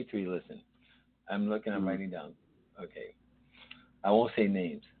 listen. I'm looking, I'm writing down. Okay. I won't say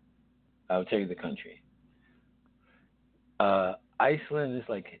names. I'll tell you the country. Iceland is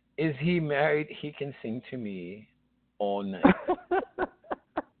like, is he married? He can sing to me all night.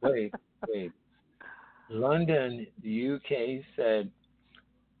 Wait. London, UK said,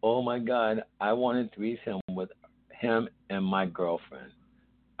 oh my God, I wanted threesome with him and my girlfriend.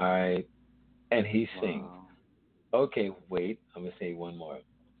 All right. And he sings. Okay, wait. I'm going to say one more.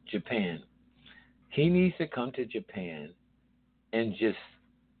 Japan. He needs to come to Japan and just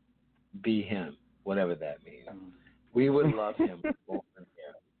be him, whatever that means. We would love him over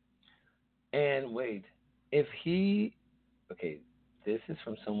here. And wait, if he, okay, this is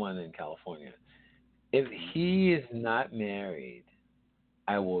from someone in California. If he is not married,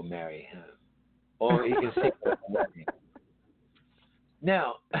 I will marry him. Or he can sing at the wedding.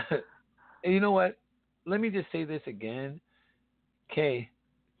 Now, you know what? Let me just say this again. Kay,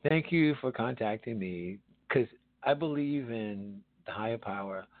 thank you for contacting me because I believe in the higher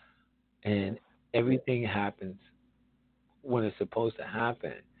power and everything happens when it's supposed to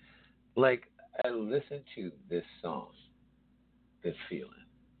happen. Like, I listened to this song, this feeling.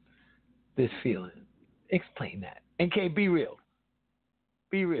 Explain that. And Kay, be real.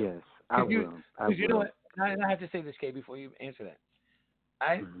 Be real. Yes, I will. Because you know what? And I have to say this, Kay, before you answer that.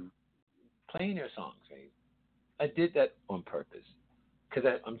 Playing your songs, right? I did that on purpose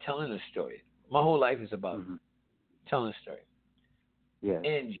because I'm telling a story. My whole life is about telling a story. Yes.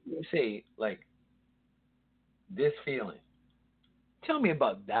 And you say, like, this feeling. Tell me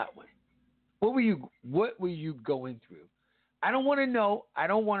about that one. What were you going through? I don't want to know. I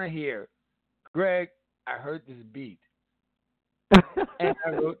don't want to hear. Greg, I heard this beat. And I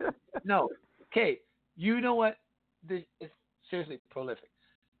wrote, no. Okay, you know what? This is seriously prolific.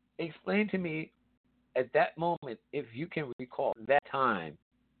 Explain to me at that moment, if you can recall that time,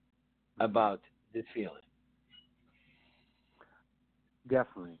 about this feeling.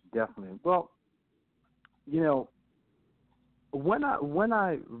 Definitely. Well, you know, when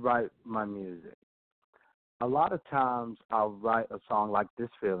I write my music, a lot of times I'll write a song like this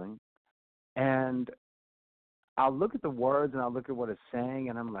feeling, and I'll look at the words and I'll look at what it's saying,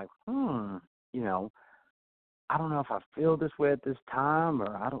 and I'm like, you know, I don't know if I feel this way at this time,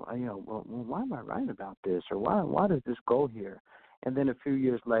 or I don't, you know, well, why am I writing about this, or why does this go here? And then a few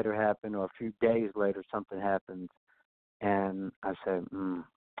years later happen, or a few days later something happens, and I say,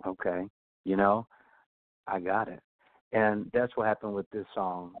 okay, you know, I got it. And that's what happened with this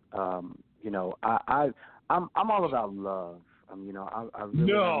song. You know, I'm all about love. You know, I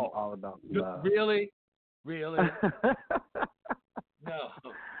really am all about love. Really? No.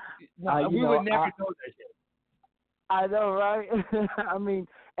 We would never know that shit. I know, right? I mean,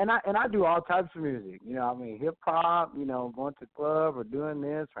 and I do all types of music. You know, I mean, hip hop. You know, going to the club or doing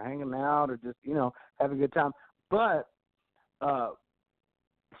this or hanging out or just, you know, having a good time. But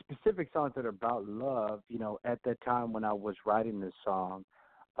specific songs that are about love. You know, at that time when I was writing this song,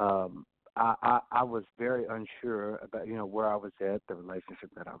 I was very unsure about, you know, where I was at, the relationship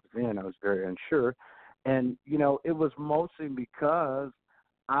that I was in. I was very unsure. And, you know, it was mostly because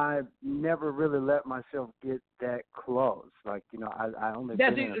I never really let myself get that close. Like, you know, I only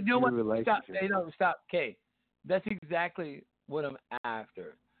been in a few relationships. Stop, Kay. That's exactly what I'm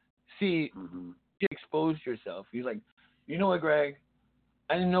after. See, you exposed yourself. You're like, you know what, Greg?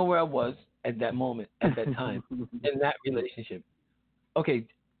 I didn't know where I was at that moment, at that time, in that relationship. Okay,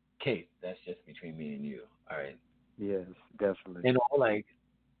 Kate, that's just between me and you, all right? Yes, definitely. And all, like,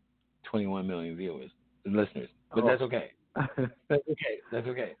 21 million viewers, listeners. But that's okay. That's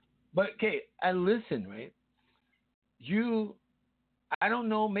okay. But, Kate, I listen, right? I don't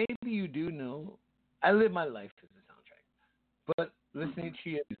know, maybe you do know. I live my life as a soundtrack. But listening to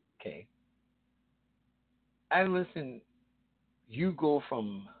you, Kate, I listen, you go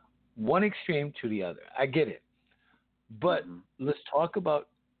from one extreme to the other. I get it. But let's talk about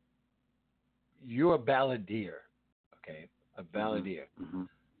you're a balladeer, okay? A balladeer. Mm-hmm.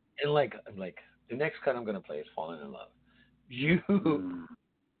 And like the next cut I'm gonna play is "Falling in Love."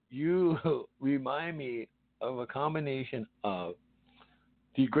 You remind me of a combination of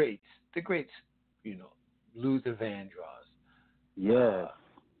the greats, you know, Luther Vandross, Yes.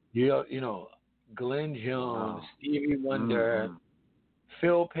 you know, Glenn Jones, Wow. Stevie Wonder,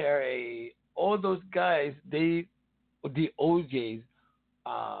 Phil Perry, all those guys. The OJs,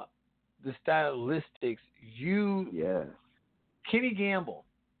 the stylistics. Yes. Kenny Gamble,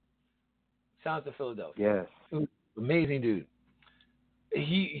 Sounds of Philadelphia. Yes. Amazing dude.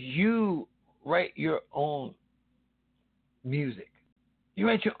 You write your own music. You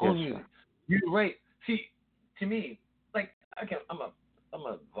write your own Yes, music. You write. See, to me, like I'm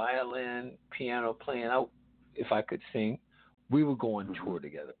a violin, piano playing. If I could sing, we would go on tour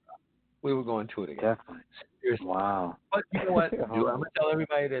together. We would go on tour together. Definitely. Seriously. Wow. But you know what? Dude, I'm gonna tell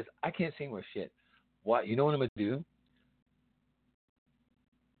everybody this. I can't sing worth shit. What? You know what I'm gonna do?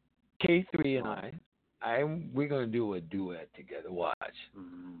 K3 and we're gonna do a duet together. Watch.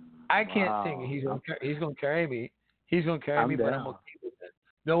 I can't sing. He's gonna carry me. He's gonna carry me, but I'm okay with it.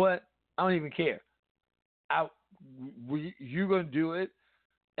 You know what? I don't even care. You're gonna do it,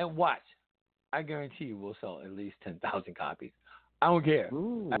 and watch. I guarantee you, we'll sell at least 10,000 copies. I don't care.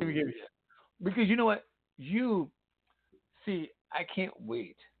 Ooh. I don't even give a shit. Because you know what? You see, I can't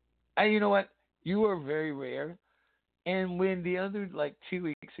wait. You know what? You are very rare. And when the other, like 3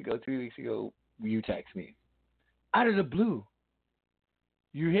 weeks ago, you text me out of the blue.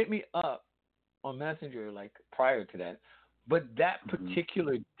 You hit me up on Messenger like prior to that, but that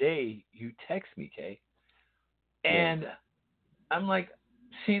particular day you text me, Kay, and I'm like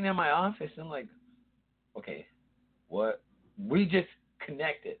sitting in my office. I'm like, okay, what? We just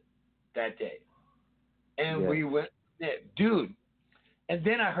connected that day, and we went, dude. And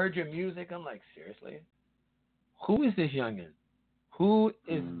then I heard your music. I'm like, seriously, who is this youngin? Who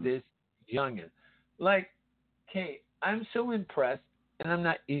is this youngin? Like, Kay, I'm so impressed, and I'm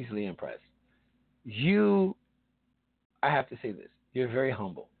not easily impressed. I have to say this, you're very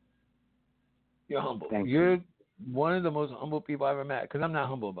humble. You're humble. You're one of the most humble people I've ever met, because I'm not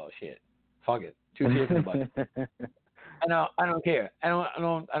humble about shit. Fuck it. 2 tears in the bucket. I don't care. I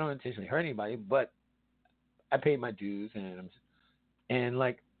don't intentionally hurt anybody, but I paid my dues, and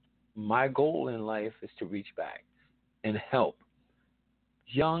like my goal in life is to reach back and help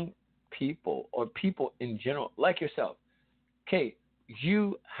young people or people in general like yourself. Kate,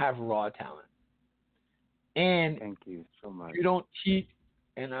 you have raw talent, and thank you so much. You don't cheat,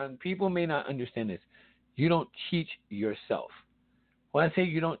 and people may not understand this. You don't cheat yourself. When I say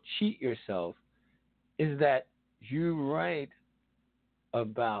you don't cheat yourself, is that you write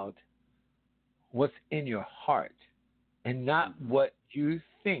about what's in your heart and not what you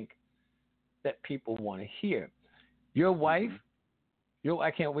think that people want to hear. Your wife, I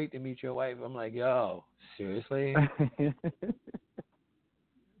can't wait to meet your wife. I'm like, yo, seriously?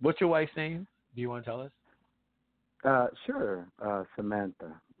 What's your wife's name? Do you want to tell us? Sure.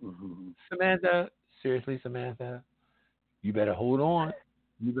 Samantha. Samantha, seriously, Samantha, you better hold on.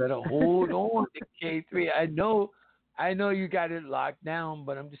 You better hold on to K3. I know you got it locked down,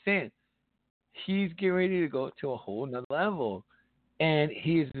 but I'm just saying, he's getting ready to go to a whole nother level, and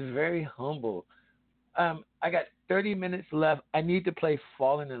he is very humble. I got 30 minutes left. I need to play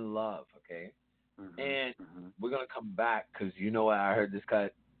 "Falling in Love," okay? And we're gonna come back because you know what I heard this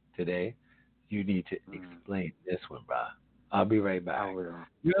cut today. You need to explain this one, bro. I'll be right back. I will.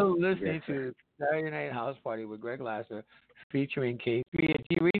 You're listening to Saturday Night House Party with Greg Lassiter, featuring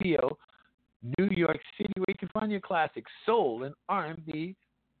K3 Radio, New York City, where you can find your classic soul and R&B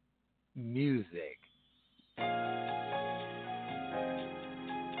music.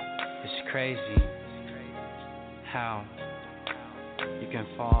 It's crazy how you can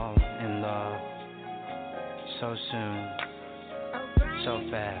fall in love so soon, so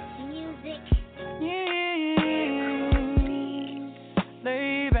fast.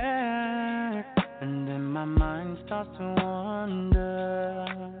 Lay back, and then my mind starts to wander.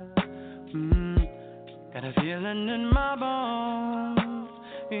 Got a feeling in my bones,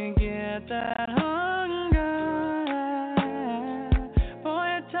 you get that hunger for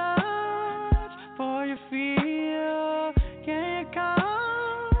your touch, for your feel. Can you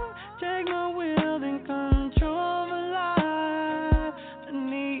come, take my will and control my life? I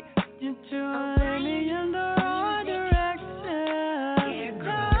need you to lead me in the right direction.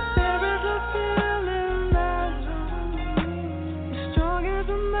 There is a feeling that's as strong as a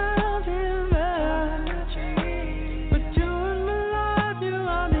mountain. But you in my life, you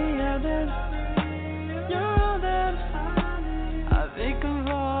are the others. You're all that I think I'm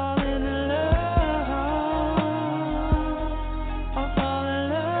falling in love.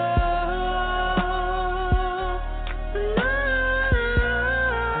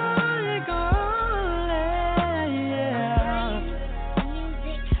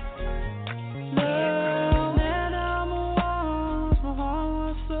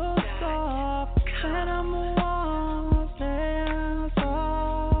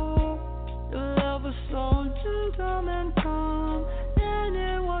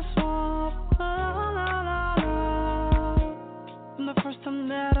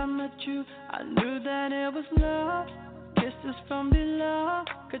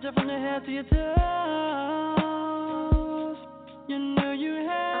 head to your toes. You knew you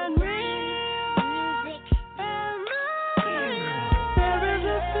had me. There is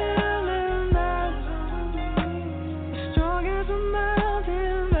a feeling that's as strong as a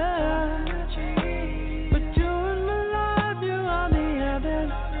mountain man. But you in my life, you are the other.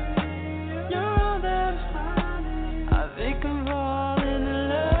 You're all that I think I'm falling in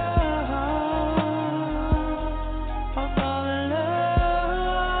love. I'm falling in love.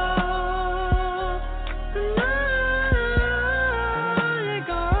 And you're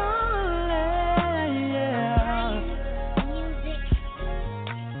gone, yeah.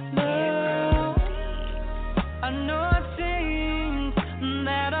 Love, I know it seems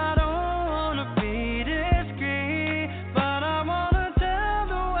that I don't wanna be discreet, but I wanna tell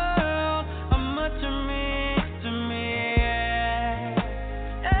the world how much it means to me.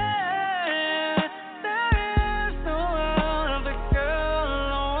 There is no other girl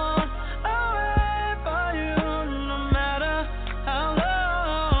I want away for you, no matter how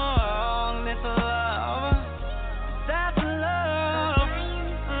long. This love, that's love,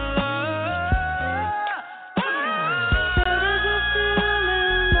 love. There is a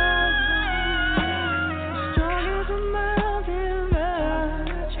feeling that's strong as a mountain man.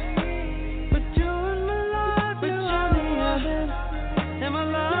 But you in my life, you are the other. In my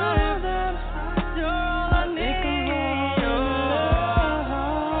life, you're all I need.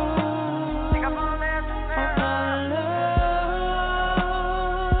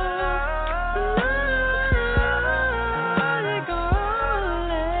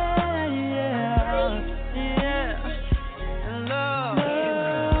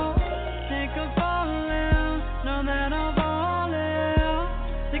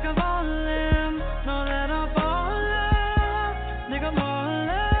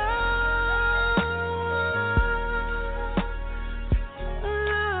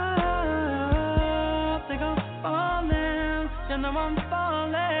 Think I'm falling in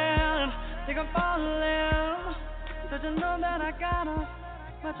but you know that I gotta,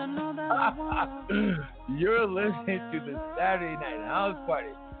 but you know that I wanna. You're listening to the Saturday Night House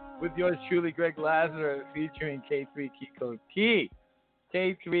Party with yours truly, Greg Lassiter, featuring K3 Ki Koy Ki,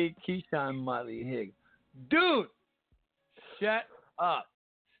 K3 Keishon Motley Hicks. Dude, shut up.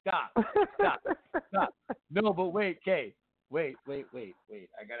 Stop. No, but wait, K. Wait. I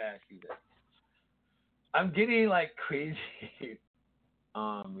gotta ask you this. I'm getting like crazy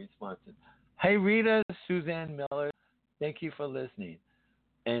responses. Hey, Rita, Suzanne Miller, thank you for listening.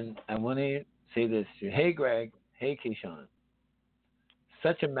 And I want to say this to you. Hey, Greg. Hey, Keishon.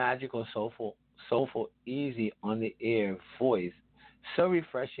 Such a magical, soulful, easy on the air voice. So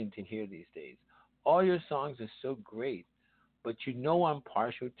refreshing to hear these days. All your songs are so great, but you know I'm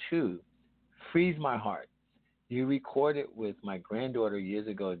partial too. Freeze my heart. You recorded with my granddaughter years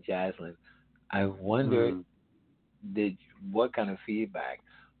ago, Jaslyn. I wondered what kind of feedback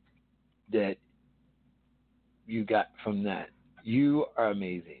that you got from that. You are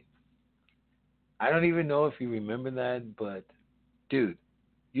amazing. I don't even know if you remember that, but dude,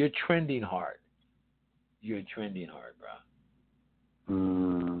 you're trending hard. You're trending hard, bro.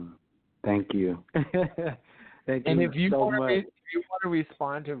 Thank you. Thank And you if you so want much. to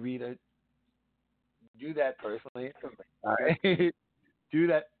respond to Rita, do that personally. All right, do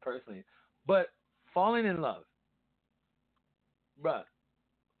that personally. But falling in love, bruh,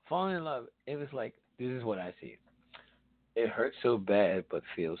 falling in love. It was like, this is what I see. It hurts so bad, but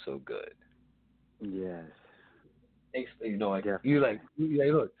feels so good. Yes. You know, like Definitely. you like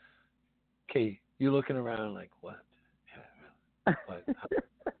look, okay, you're looking around like what? What?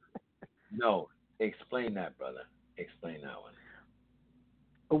 No, explain that, brother. Explain that one.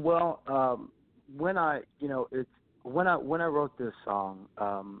 Well, when I wrote this song,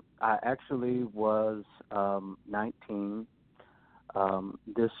 I actually was 19.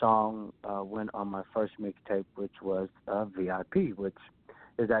 This song went on my first mixtape, which was VIP, which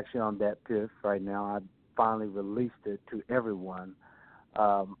is actually on that piff right now. I finally released it to everyone,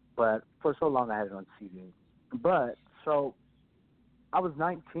 but for so long I had it on CD. But so I was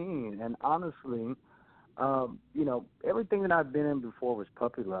 19, and honestly, everything that I've been in before was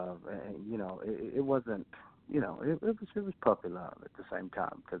puppy love, and it wasn't, it was puppy love at the same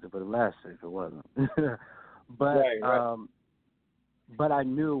time, because it would have lasted if it wasn't. But Right. but I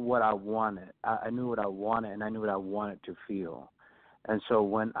knew what I wanted. I knew what I wanted, and I knew what I wanted to feel. And so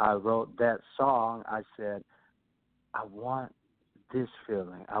when I wrote that song, I said, I want this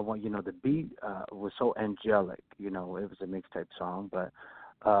feeling. I want, the beat was so angelic. It was a mixtape song, but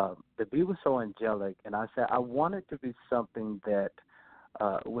the beat was so angelic. And I said, I want it to be something that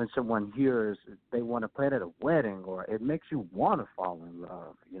when someone hears, they want to play it at a wedding, or it makes you want to fall in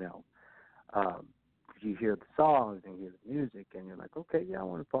love, you hear the songs and hear the music, and you're like, okay, yeah, I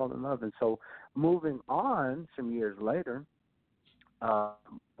want to fall in love. And so moving on some years later,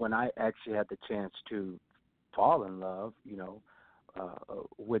 when I actually had the chance to fall in love,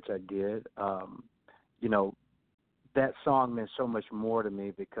 which I did, that song meant so much more to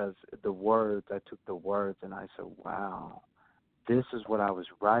me because the words, I took the words and I said, wow, this is what I was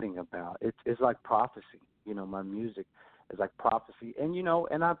writing about. It's like prophecy. My music is like prophecy. And,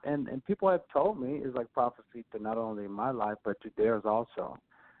 and people have told me it's like prophecy to not only my life, but to theirs also,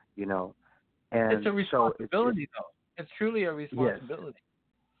 And it's a responsibility, though. It's truly a responsibility.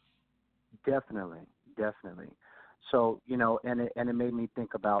 Yes, definitely. So, and it made me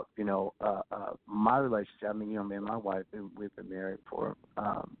think about, my relationship. I mean, me and my wife, we've been married for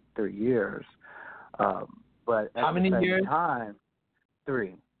 3 years. But at how many the same years? time,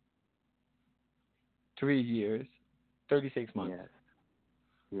 3. 3 years, 36 months.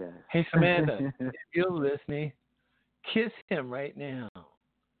 Yes. Hey, Samantha, if you're listening, kiss him right now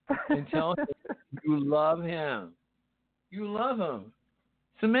and tell him you love him. You love him.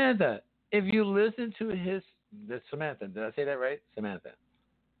 Samantha, if you listen to Samantha, did I say that right? Samantha.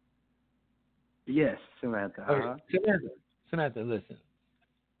 Yes, Samantha. Uh-huh. Okay. Samantha, listen.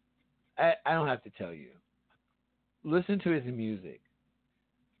 I don't have to tell you. Listen to his music.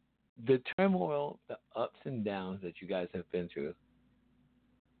 The turmoil, the ups and downs that you guys have been through,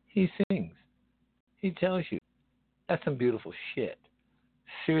 he sings. He tells you. That's some beautiful shit.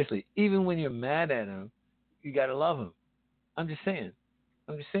 Seriously, even when you're mad at him, you got to love him. I'm just saying.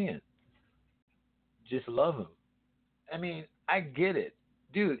 Just love him. I mean, I get it.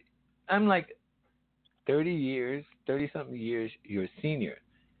 Dude, I'm like 30-something years, you're a senior.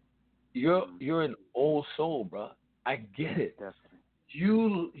 You're an old soul, bro. I get it. Definitely.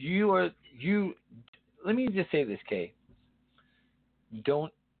 Let me just say this, Kay.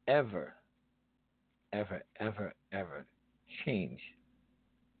 Don't ever change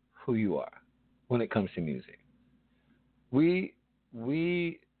who you are when it comes to music. We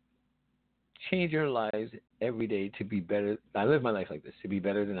change our lives every day to be better. I live my life like this, to be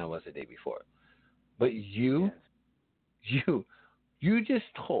better than I was the day before. But you just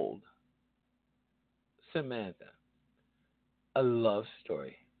told Samantha a love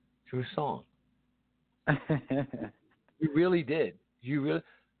story through song. You really did.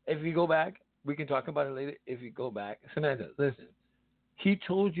 If you go back, we can talk about it later. If you go back, Samantha, listen. He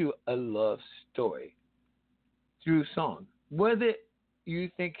told you a love story through song. Whether you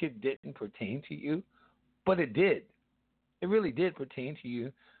think it didn't pertain to you, but it did. It really did pertain to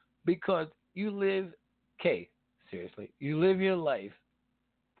you because you live, seriously, you live your life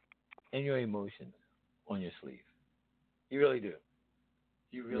and your emotions on your sleeve. You really do.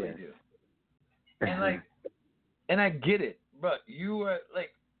 You really do. And I get it, but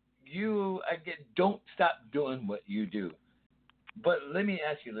don't stop doing what you do. But let me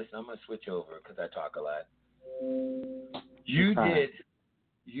ask you, listen, I'm going to switch over because I talk a lot. You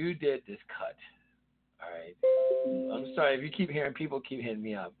did this cut, all right? I'm sorry if you keep hearing people keep hitting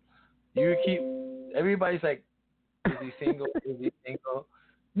me up. Everybody's like, is he single? Is he single?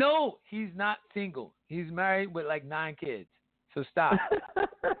 No, he's not single. He's married with like 9 kids. So stop.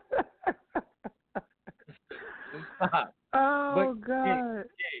 Stop. Oh, God.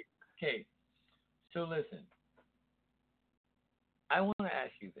 Okay. So listen. I want to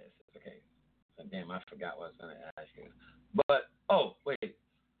ask you this. Okay. Damn, I forgot what I was going to ask you. But, wait.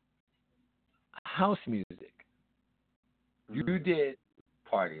 House music. Mm-hmm. You did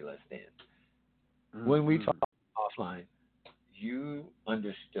Party Let's Dance. Mm-hmm. When we talked offline, you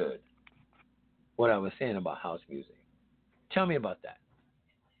understood what I was saying about house music. Tell me about that.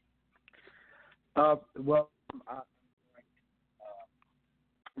 Well,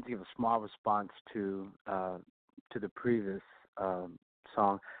 to give a small response to the previous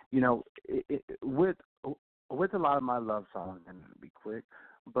song, with a lot of my love songs, and to be quick,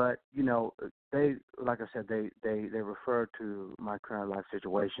 but they, like I said, they refer to my current life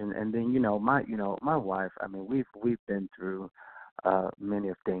situation, and then my wife. I mean, we've been through many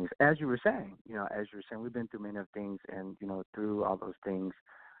of things, as you were saying. We've been through many of things, and through all those things,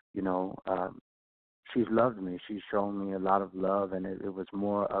 she's loved me. She's shown me a lot of love, and it was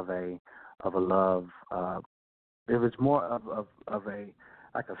more of a love. It was more of a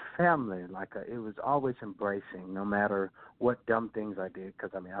like a family. It was always embracing, no matter what dumb things I did.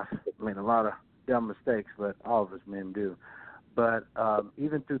 Because I made a lot of dumb mistakes, but all of us men do. But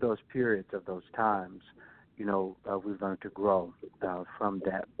even through those periods of those times, we've learned to grow from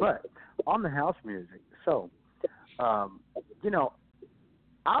that. But on the house music, so I've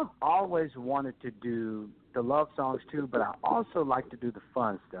always wanted to do the love songs too, but I also like to do the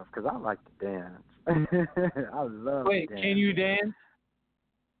fun stuff because I like to dance. I love Wait, to dance. can you dance?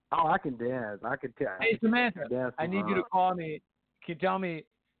 Oh, I can dance. I can tell. Hey, Samantha, dance I need you to call me. Can you tell me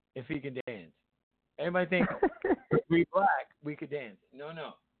if he can dance? Everybody think we black, we could dance. No.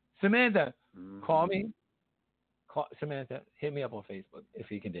 Samantha, call me. Samantha, hit me up on Facebook if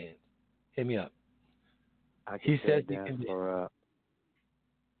he can dance. Hit me up. He says he can dance.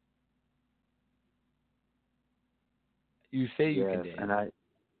 You say you can dance. And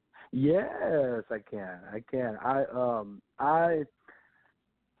yes, I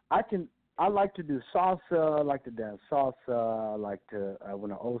can. I like to do salsa. I like to dance salsa. I like to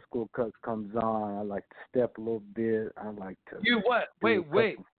when an old school cut comes on. I like to step a little bit. I like to. You what? Wait.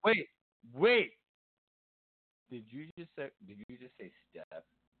 Did you just say step?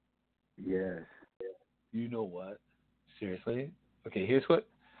 Yes. You know what? Seriously? Okay. Here's what.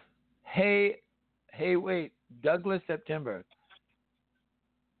 Hey, wait, Douglas September.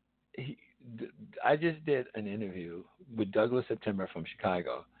 I just did an interview with Douglas September from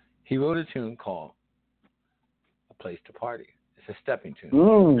Chicago. He wrote a tune called "A Place to Party." It's a stepping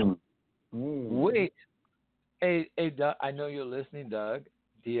tune. Wait, hey, Doug, I know you're listening, Doug.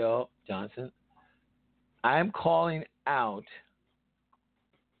 D.L. Johnson. I'm calling out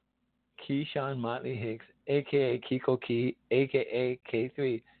Keishon Motley Hicks, a.k.a. Ki Koy Ki, a.k.a.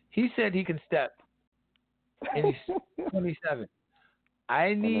 K3. He said he can step, and he's 27.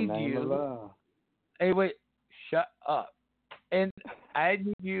 I need you. Hey, wait, shut up. And I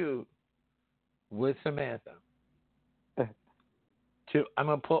need you with Samantha. I'm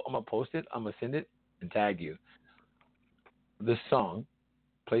gonna post it. I'm gonna send it and tag you. The song,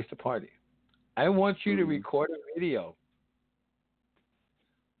 "Place to Party." I want you to record a video.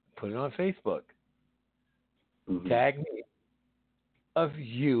 Put it on Facebook. Tag me of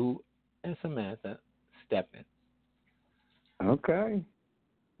you and Samantha stepping. Okay.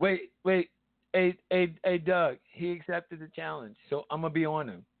 Wait. Hey, Doug, he accepted the challenge, so I'm going to be on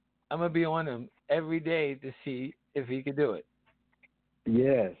him. I'm going to be on him every day to see if he can do it.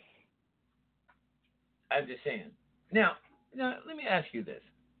 Yes. I'm just saying. Now, let me ask you this.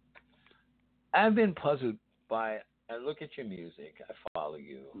 I've been puzzled by, I look at your music, I follow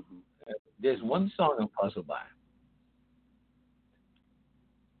you. There's one song I'm puzzled by.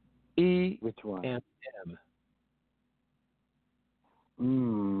 Which one? EMM.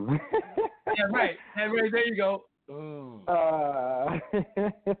 Yeah, right. There you go.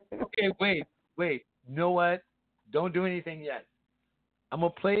 Okay, wait. You know what? Don't do anything yet. I'm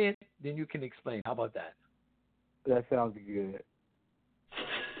going to play it, then you can explain. How about that? That sounds good.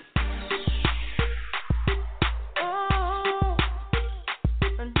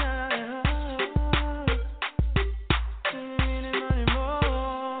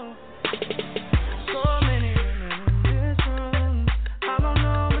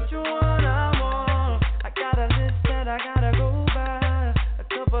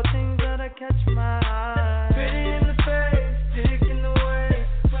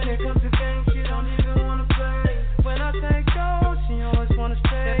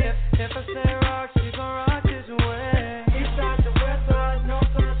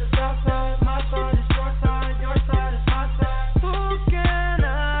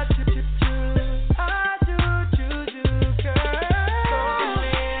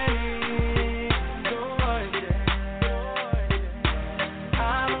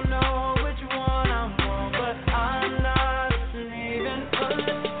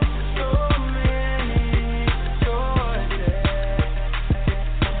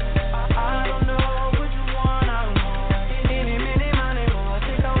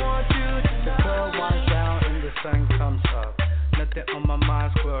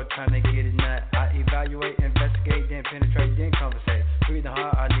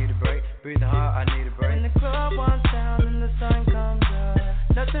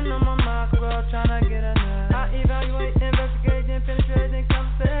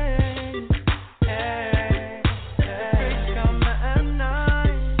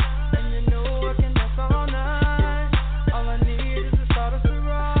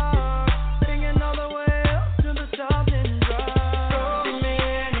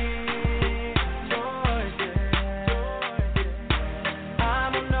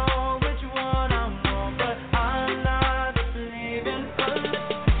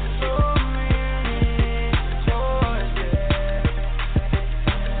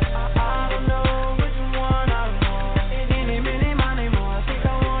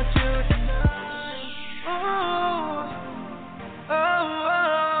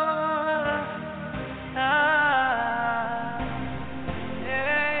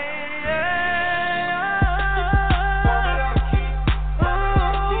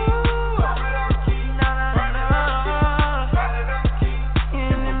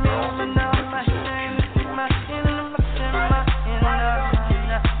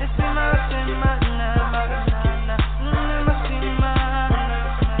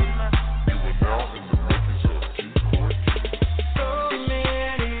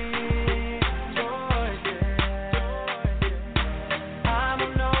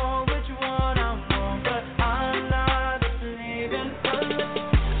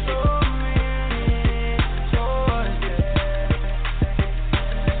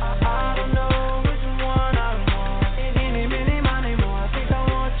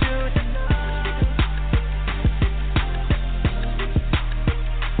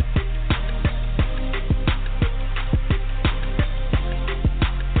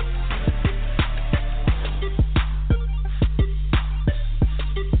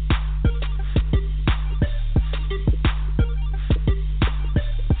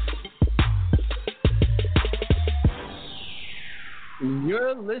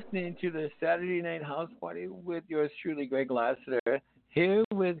 listening to the Saturday Night House Party with yours truly, Greg Lassiter, here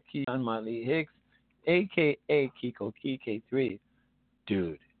with Keishon Motley Hicks, a.k.a. Ki Koy Ki K3.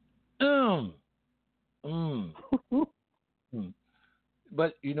 Dude. Mm. Mm. Mm.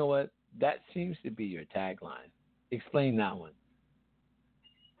 But you know what? That seems to be your tagline. Explain that one.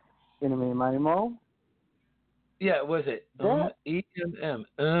 Enemy Mighty Mo? Yeah, was it? That,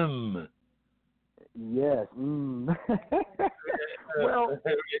 E-M-M. yes. Mm. well,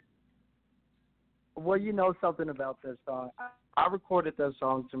 well, you know something about that song. I recorded that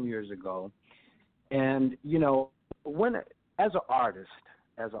song some years ago, and you know, when as an artist,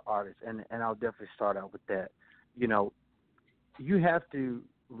 and I'll definitely start out with that. You know, you have to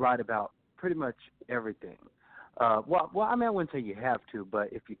write about pretty much everything. Well, I mean, I wouldn't say you have to,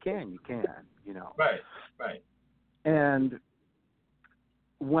 but if you can, you can. You know. Right, right. And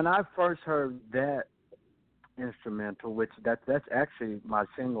when I first heard that instrumental, which that's actually my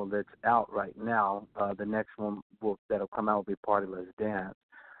single that's out right now. The next one that'll come out will be Party Let's Dance.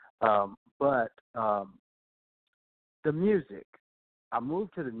 But the music, I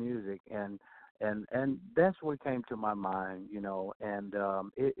moved to the music, and that's what came to my mind, you know. And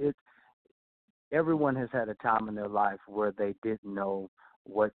it everyone has had a time in their life where they didn't know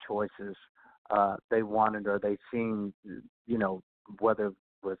what choices they wanted, or they seen, you know, whether it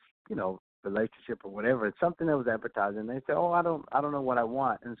was, you know, relationship or whatever. It's something that was advertised, and they say, "Oh, I don't know what I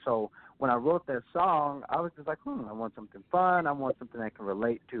want." And so when I wrote that song, I was just like, I want something fun. I want something that can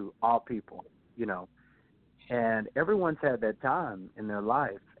relate to all people, you know. And everyone's had that time in their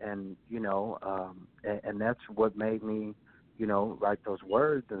life, and you know, and that's what made me, you know, write those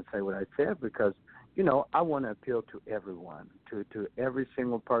words and say what I said, because you know, I want to appeal to everyone, to every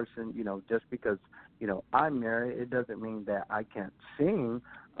single person. You know, just because, you know, I'm married, it doesn't mean that I can't sing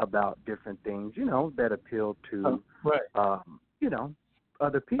about different things, you know, that appeal to, you know,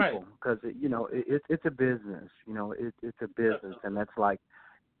 other people, because you know, it's a business. You know, it's a business, and that's like,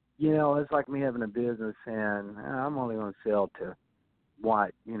 you know, it's like me having a business, and I'm only going to sell to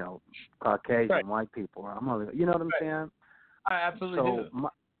white, you know, Caucasian white people. I'm only, you know what I'm saying? I absolutely do.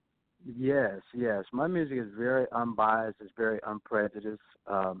 Yes. My music is very unbiased. It's very unprejudiced,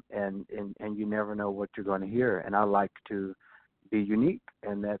 and you never know what you're going to hear. And I like to be unique,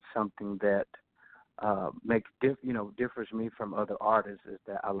 and that's something that differs me from other artists, is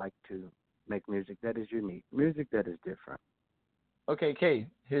that I like to make music that is unique, music that is different. Okay, Kay,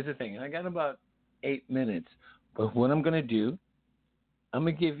 here's the thing. I got about 8 minutes, but what I'm going to do, I'm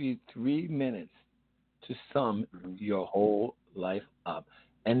going to give you 3 minutes to sum your whole life up.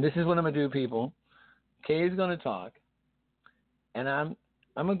 And this is what I'm going to do, people. Kay is going to talk, and I'm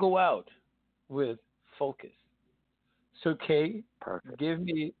going to go out with focus. So, Kay, give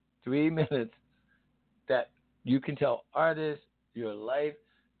me 3 minutes that you can tell artists your life.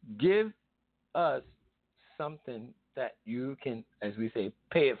 Give us something that you can, as we say,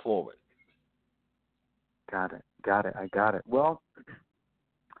 pay it forward. Got it. I got it. Well,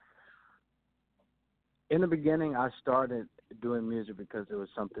 in the beginning, I started doing music because it was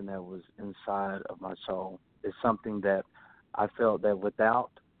something that was inside of my soul. It's something that I felt that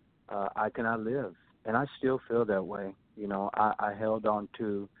without, I cannot live. And I still feel that way. You know, I held on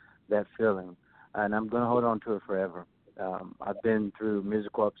to that feeling, and I'm going to hold on to it forever. I've been through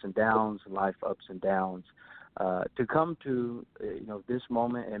musical ups and downs, life ups and downs, to come to, you know, this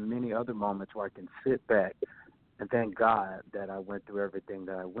moment and many other moments where I can sit back and thank God that I went through everything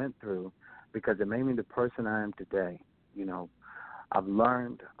that I went through, because it made me the person I am today. You know, I've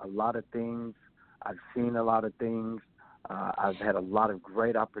learned a lot of things. I've seen a lot of things. I've had a lot of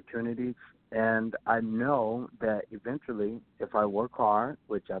great opportunities. And I know that eventually, if I work hard,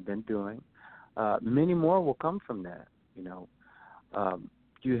 which I've been doing, many more will come from that. You know,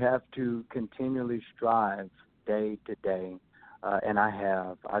 you have to continually strive day to day. And I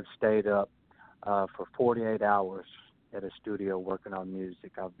have. I've stayed up for 48 hours at a studio working on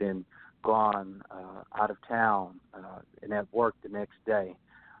music. I've been gone out of town and at work the next day,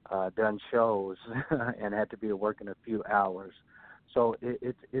 done shows and had to be at work in a few hours. So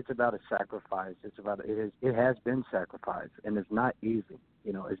it's about a sacrifice. It has been sacrifice, and it's not easy.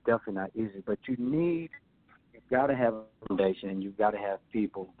 You know, it's definitely not easy. But you've got to have a foundation, and you've got to have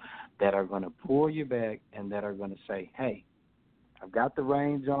people that are going to pull you back and that are going to say, "Hey, I've got the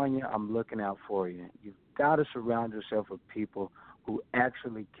reins on you. I'm looking out for you." You've got to surround yourself with people who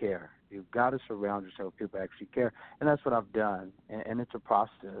actually care. You've got to surround yourself with people who actually care. And that's what I've done. And it's a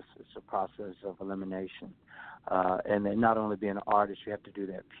process. It's a process of elimination. And then not only being an artist, you have to do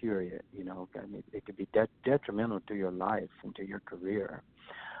that, period. You know, I mean, it could be detrimental to your life and to your career.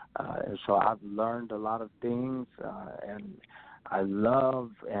 And so I've learned a lot of things, and I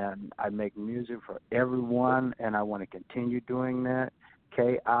love and I make music for everyone, and I want to continue doing that.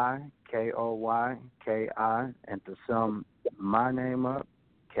 K-I-K-O-Y-K-I, and to sum my name up,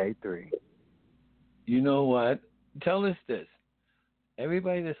 K3. You know what? Tell us this.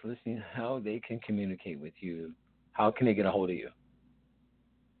 Everybody that's listening, how they can communicate with you. How can they get a hold of you?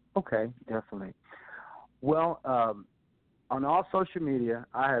 Okay, definitely. Well, on all social media,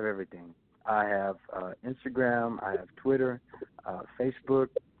 I have everything. I have Instagram, I have Twitter, Facebook,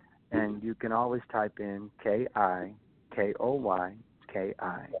 and you can always type in K-I-K-O-Y-K-I,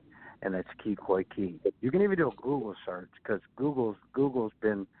 and that's Ki Koy Ki. You can even do a Google search because Google's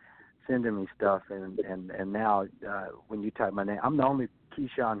been sending me stuff, and now when you type my name, I'm the only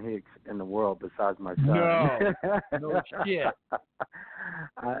Keishon Hicks in the world besides my son. No shit.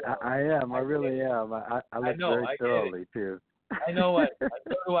 I am. I really am. I look very thoroughly too. I know what.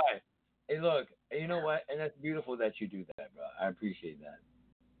 So do I. Hey, look. You know what? And that's beautiful that you do that, bro. I appreciate that.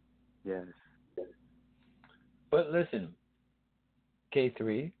 Yes. But listen,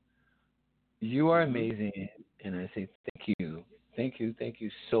 K3, you are amazing, and I say thank you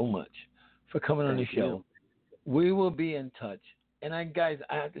so much for coming on the show. We will be in touch. And I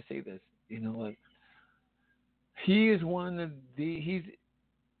have to say this. You know what? He is one of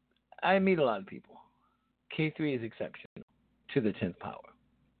I meet a lot of people. K3 is exceptional to the 10th power.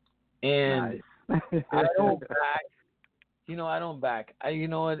 And nice. I don't back. I don't back. You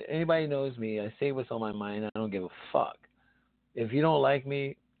know what? Anybody knows me. I say what's on my mind. I don't give a fuck. If you don't like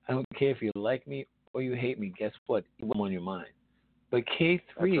me, I don't care if you like me or you hate me. Guess what? I'm on your mind. But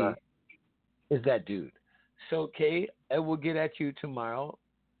K3 is that dude. So, K, I will get at you tomorrow,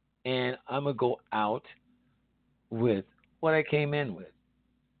 and I'm going to go out with what I came in with.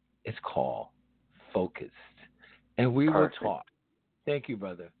 It's called Focused. And we will talk. Thank you,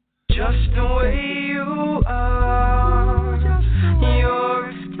 brother. Just the way you are, you're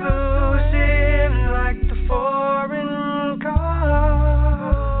explosive like the foreign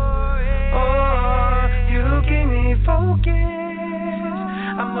car. Oh, you keep me focused.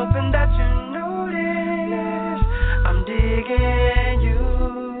 I'm hoping that you notice I'm digging you.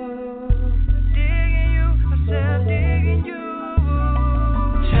 I said digging you.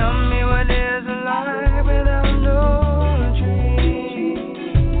 Tell me what is a lie without no dream.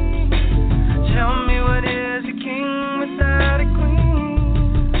 Tell me what is a king without a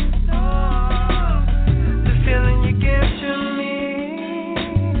queen. The feeling you give to me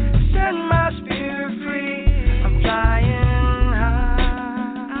set my spirit free. I'm flying high.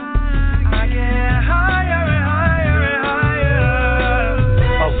 I get higher and higher and higher.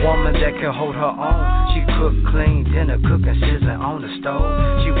 A woman that can hold her own. She cook, clean, dinner, cook and sizzling on the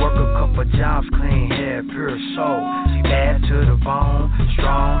stove. She work a couple jobs, clean hair, pure soul. Add to the bone,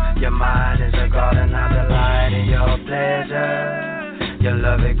 strong. Your mind is a garden, I delight in your pleasure. Your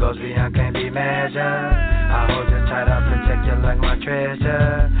love, it goes beyond, can't be measured. I hold you tight, I protect you like my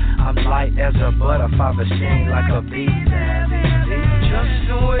treasure. I'm light as a butterfly, but sting like a bee. Just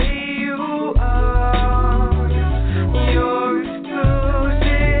the way you are, you're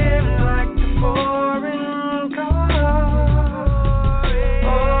exclusive like the foreign car.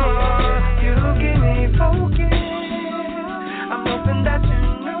 Oh, you keep me focused. I'm hoping that you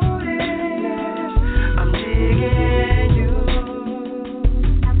notice I'm digging you.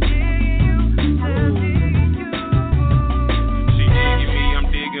 She digging me, I'm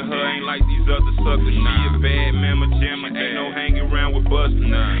digging her. Ain't like these other suckers. She a bad mama jammer. Ain't no hanging around with bustin'.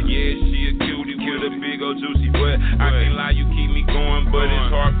 Yeah, she a cutie with a big old juicy butt. I can't lie, you keep me going, but it's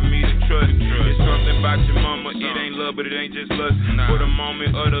hard for me to trust. It's something about your mama. It ain't love, but it ain't just lust. For the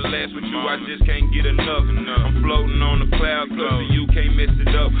moment of the last with you, I just can't get enough. I'm floating on the cloud, cause you can't mess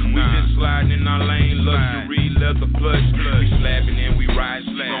it up. We just sliding in our lane, luxury, leather plush. We slapping and we ride,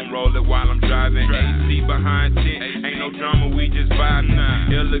 she gon' roll it while I'm driving. AC behind tent, ain't no drama, we just vibing.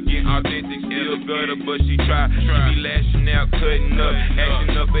 Elegant, authentic, still gutter, but she try. She be lashing out, cutting up,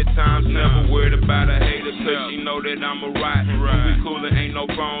 acting up at times. Never worried about a hater, cause she know that I'm a ride. When we coolin', ain't no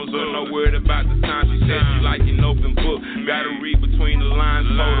phones or no word about the time. She said she like an open book. Gotta read between the lines,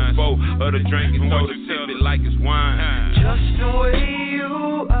 pour the foe of the drink and told her sip it like it's wine. Just the way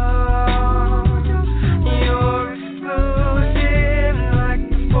you are, you're exclusive like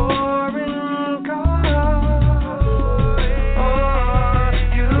the foreign car. Oh,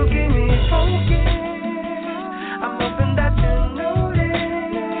 you keep me focused. I'm hoping that you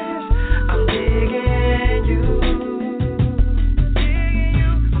notice I'm digging you.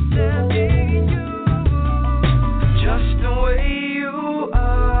 I said digging you. Just the way you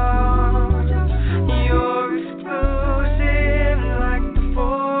are, you're exclusive like the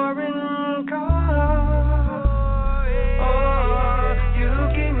foreign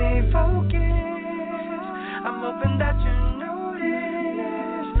hoping that you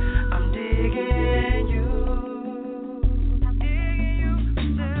notice I'm digging you. I'm digging you,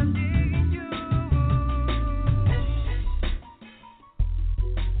 I'm digging you.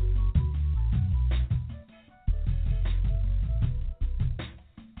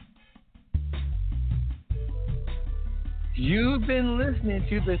 You've been listening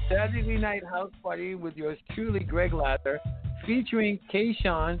to the Saturday Night House Party with yours truly, Greg Lassiter, featuring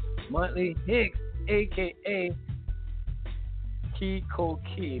Keishon Motley Hicks, a.k.a. Ki Koy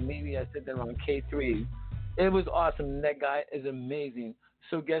Ki. Maybe I said that wrong, K3. It was awesome. That guy is amazing.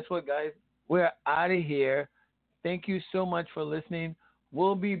 So guess what, guys? We're out of here. Thank you so much for listening.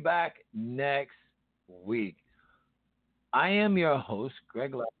 We'll be back next week. I am your host,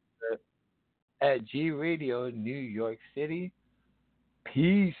 Greg Lassiter, at G Radio, New York City.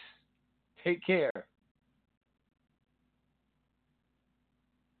 Peace. Take care.